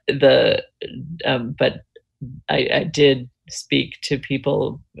I did speak to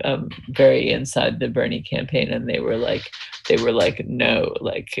people very inside the Bernie campaign, and they were like, no,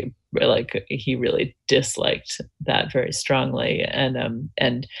 like he really disliked that very strongly,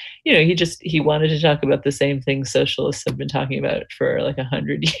 and you know, he wanted to talk about the same thing socialists have been talking about for like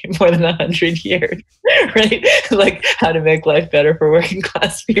 100 more than 100 years, right? Like how to make life better for working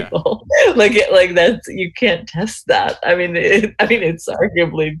class people. Like that's, you can't test that. I mean, it's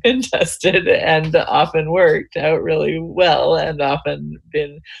arguably been tested and often worked out really well, and often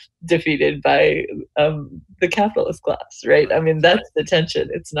been defeated by the capitalist class, right? I mean, that's the tension.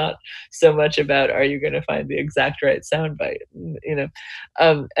 It's not so much about, are you going to find the exact right soundbite, you know?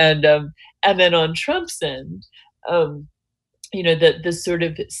 And then on Trump's end, you know, the sort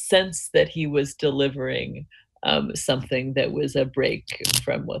of sense that he was delivering something that was a break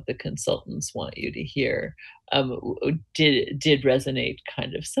from what the consultants want you to hear, did resonate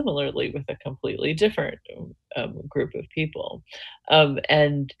kind of similarly with a completely different group of people.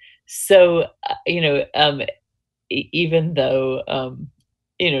 And so, you know, even though,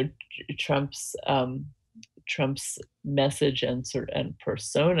 you know, Trump's message and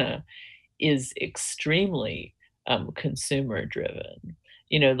persona is extremely consumer driven,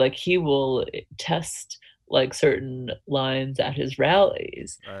 you know, like he will test like certain lines at his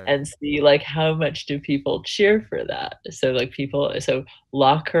rallies, right, and see like how much do people cheer for that. So like so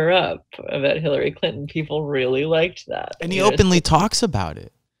lock her up about Hillary Clinton, people really liked that, and he openly talks about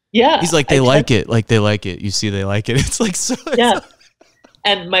it. Yeah, he's like, they like it, like they like it, you see, they like it. It's like, so yeah.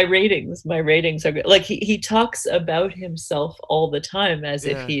 And my ratings are good. Like he talks about himself all the time as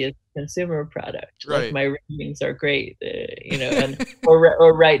if he is a consumer product. Right. Like my ratings are great, you know, and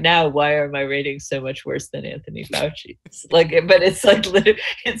or right now, why are my ratings so much worse than Anthony Fauci's? Like, but it's like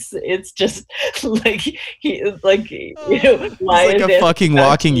it's just like you know, why it's like a fucking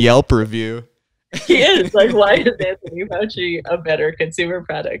walking Yelp review. He is like, why is Anthony Fauci a better consumer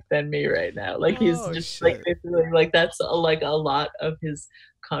product than me right now? Like he's just like basically like that's a lot of his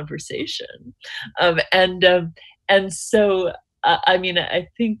conversation, and so I mean, I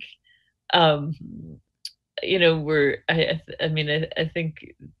think um, I mean, I think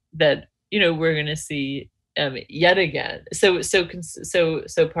that, we're going to see yet again. So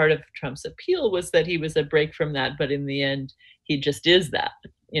part of Trump's appeal was that he was a break from that, but in the end, he just is that.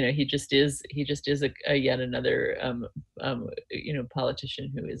 He just is a yet another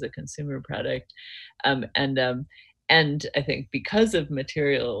politician who is a consumer product, um, and um, and I think because of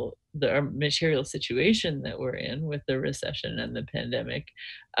our material situation that we're in with the recession and the pandemic,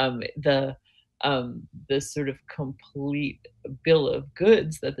 um, the the sort of complete bill of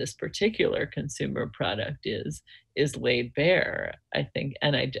goods that this particular consumer product is laid bare. I think,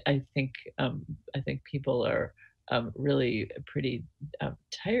 and I think people are really pretty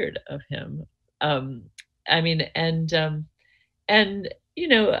tired of him. Um, I mean, and I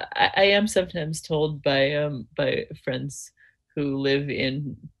am sometimes told by friends who live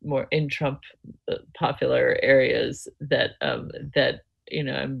in more in Trump popular areas that I'm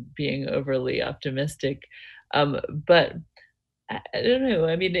being overly optimistic, but I don't know.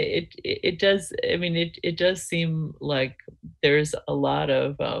 I mean, it does. I mean, it does seem like there's a lot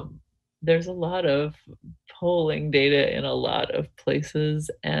of there's a lot of polling data in a lot of places,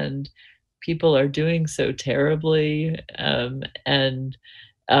 and people are doing so terribly, and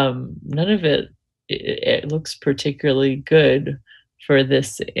none of it looks particularly good for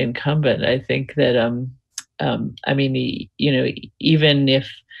this incumbent. I think that I mean, even if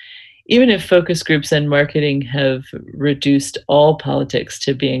focus groups and marketing have reduced all politics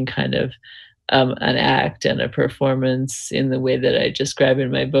to being kind of an act and a performance in the way that I describe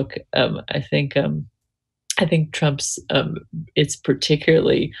in my book, I think Trump's it's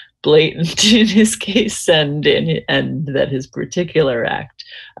particularly blatant in his case, and that his particular act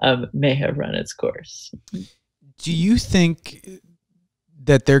may have run its course. Do you think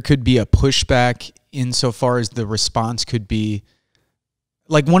that there could be a pushback insofar as the response could be?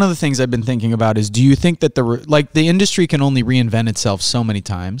 Like, one of the things I've been thinking about is, do you think that the industry can only reinvent itself so many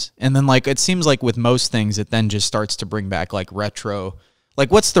times? And then, like, it seems like with most things, it then just starts to bring back like retro.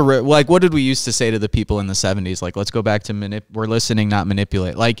 Like, what did we used to say to the people in the 70s? Like, let's go back to we're listening, not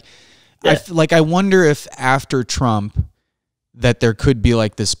manipulate. Like, yeah. I wonder if after Trump that there could be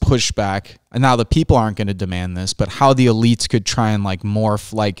like this pushback. And now the people aren't going to demand this, but how the elites could try and like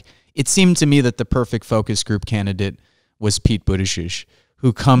morph. Like, it seemed to me that the perfect focus group candidate was Pete Buttigieg,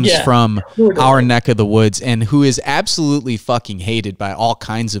 who comes from our neck of the woods and who is absolutely fucking hated by all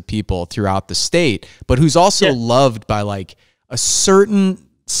kinds of people throughout the state, but who's also loved by like a certain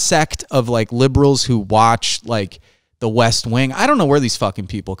sect of like liberals who watch like the West Wing. I don't know where these fucking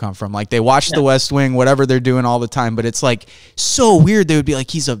people come from. Like, they watch the West Wing, whatever they're doing all the time, but it's like so weird. They would be like,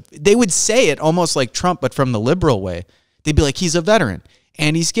 they would say it almost like Trump, but from the liberal way. They'd be like, he's a veteran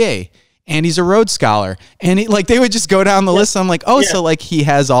and he's gay and he's a Rhodes Scholar, and they would just go down the list. I'm like, so like he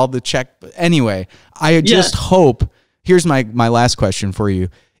has all the check. Anyway, I just hope. Here's my last question for you: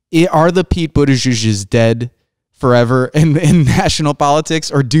 are the Pete Buttigiegs dead forever in national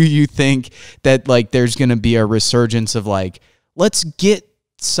politics, or do you think that like there's going to be a resurgence of like, let's get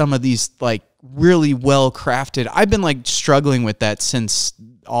some of these like really well crafted? I've been like struggling with that since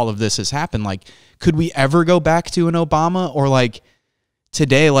all of this has happened. Like, could we ever go back to an Obama, or like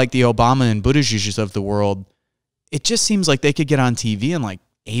today, like the Obama and Buttigiegs of the world, it just seems like they could get on TV and like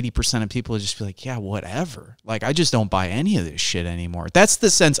 80% of people would just be like, yeah, whatever. Like, I just don't buy any of this shit anymore. That's the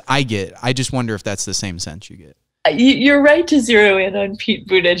sense I get. I just wonder if that's the same sense you get. You're right to zero in on Pete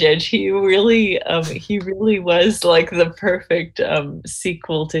Buttigieg. He really was like the perfect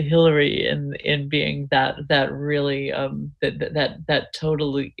sequel to Hillary in being that really that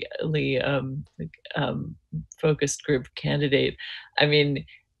totally focused group candidate. I mean,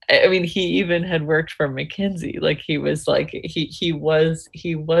 he even had worked for McKinsey. Like, he was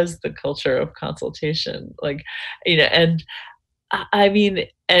the culture of consultation. Like, and I mean,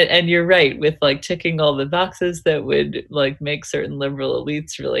 and you're right with like ticking all the boxes that would like make certain liberal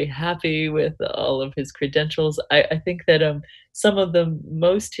elites really happy with all of his credentials. I think that some of the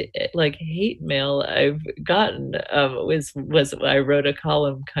most like hate mail I've gotten was I wrote a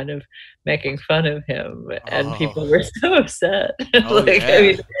column kind of making fun of him, and people were so upset. Like, I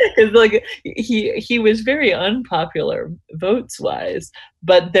mean, because like he was very unpopular votes wise,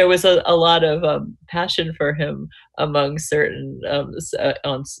 but there was a lot of passion for him among certain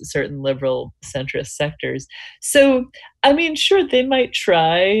on certain liberal centrist sectors. So, I mean, sure, they might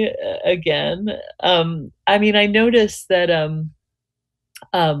try again. I mean, I noticed that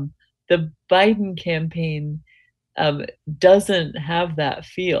the Biden campaign doesn't have that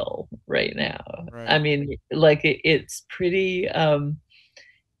feel right now. Right. I mean, like it's pretty. I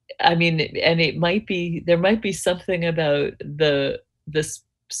mean, and there might be something about the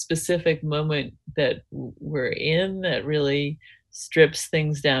specific moment that we're in that really strips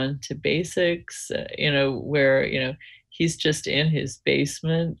things down to basics, where, he's just in his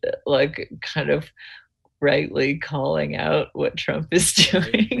basement, like kind of rightly calling out what Trump is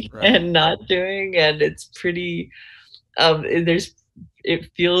doing Right. and not doing. And it's pretty,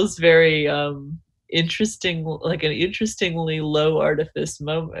 it feels very interesting, like an interestingly low artifice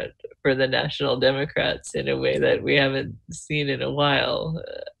moment for the National Democrats in a way that we haven't seen in a while.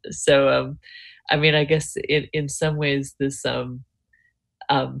 I mean, I guess in some ways this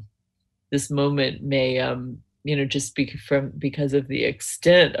moment may, just because of the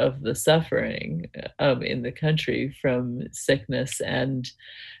extent of the suffering in the country from sickness and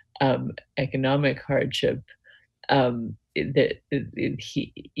economic hardship.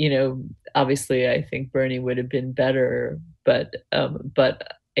 Obviously, I think Bernie would have been better, but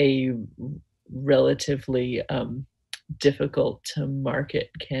a relatively difficult to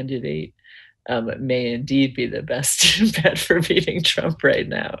market candidate may indeed be the best bet for beating Trump right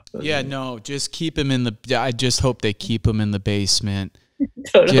now. Yeah, no, just keep him in the. I just hope they keep him in the basement.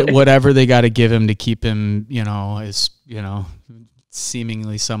 Totally. Whatever they got to give him to keep him,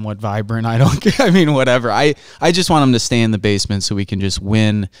 seemingly somewhat vibrant. I mean, whatever. I just want him to stay in the basement so we can just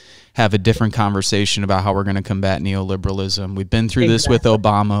win, have a different conversation about how we're going to combat neoliberalism. We've been through this with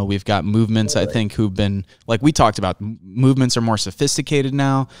Obama. We've got movements, I think, who've been, like we talked about, movements are more sophisticated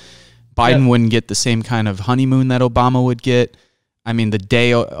now. Biden wouldn't get the same kind of honeymoon that Obama would get. I mean, the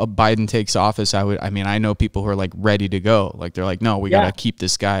day Biden takes office, I know people who are like ready to go. Like they're like, no, we got to keep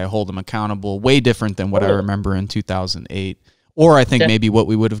this guy, hold him accountable. Way different than what I remember in 2008. Or I think maybe what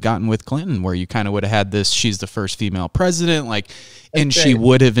we would have gotten with Clinton, where you kind of would have had this, she's the first female president, she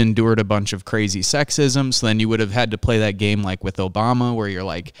would have endured a bunch of crazy sexism. So then you would have had to play that game like with Obama, where you're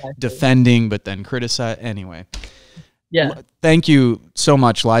like defending, but then criticize. Anyway. Yeah. Thank you so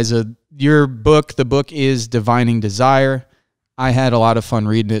much, Liza. Your book, the book is Divining Desire. I had a lot of fun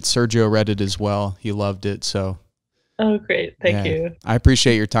reading it. Sergio read it as well. He loved it. So. Oh, great. Thank you. I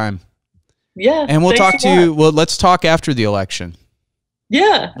appreciate your time. Yeah. And we'll talk to you. Well, let's talk after the election.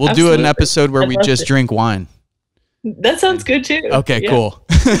 Yeah. We'll do an episode where we just drink wine. That sounds good too. Okay, cool.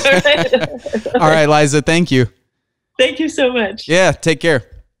 All right, Liza, thank you. Thank you so much. Yeah, take care.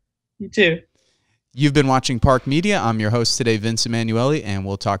 You too. You've been watching Park Media. I'm your host today, Vince Emanuele, and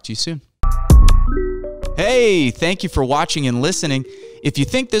we'll talk to you soon. Hey, thank you for watching and listening. If you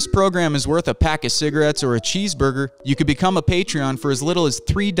think this program is worth a pack of cigarettes or a cheeseburger, you could become a Patreon for as little as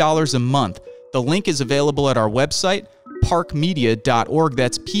 $3 a month. The link is available at our website, parkmedia.org.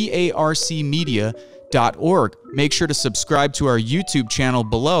 That's PARCmedia.org. Make sure to subscribe to our YouTube channel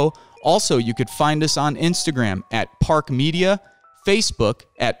below. Also, you could find us on Instagram at Park Media, Facebook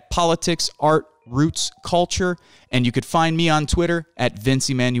at Politics, Art, Roots, Culture, and you could find me on Twitter at Vince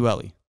Emanuele.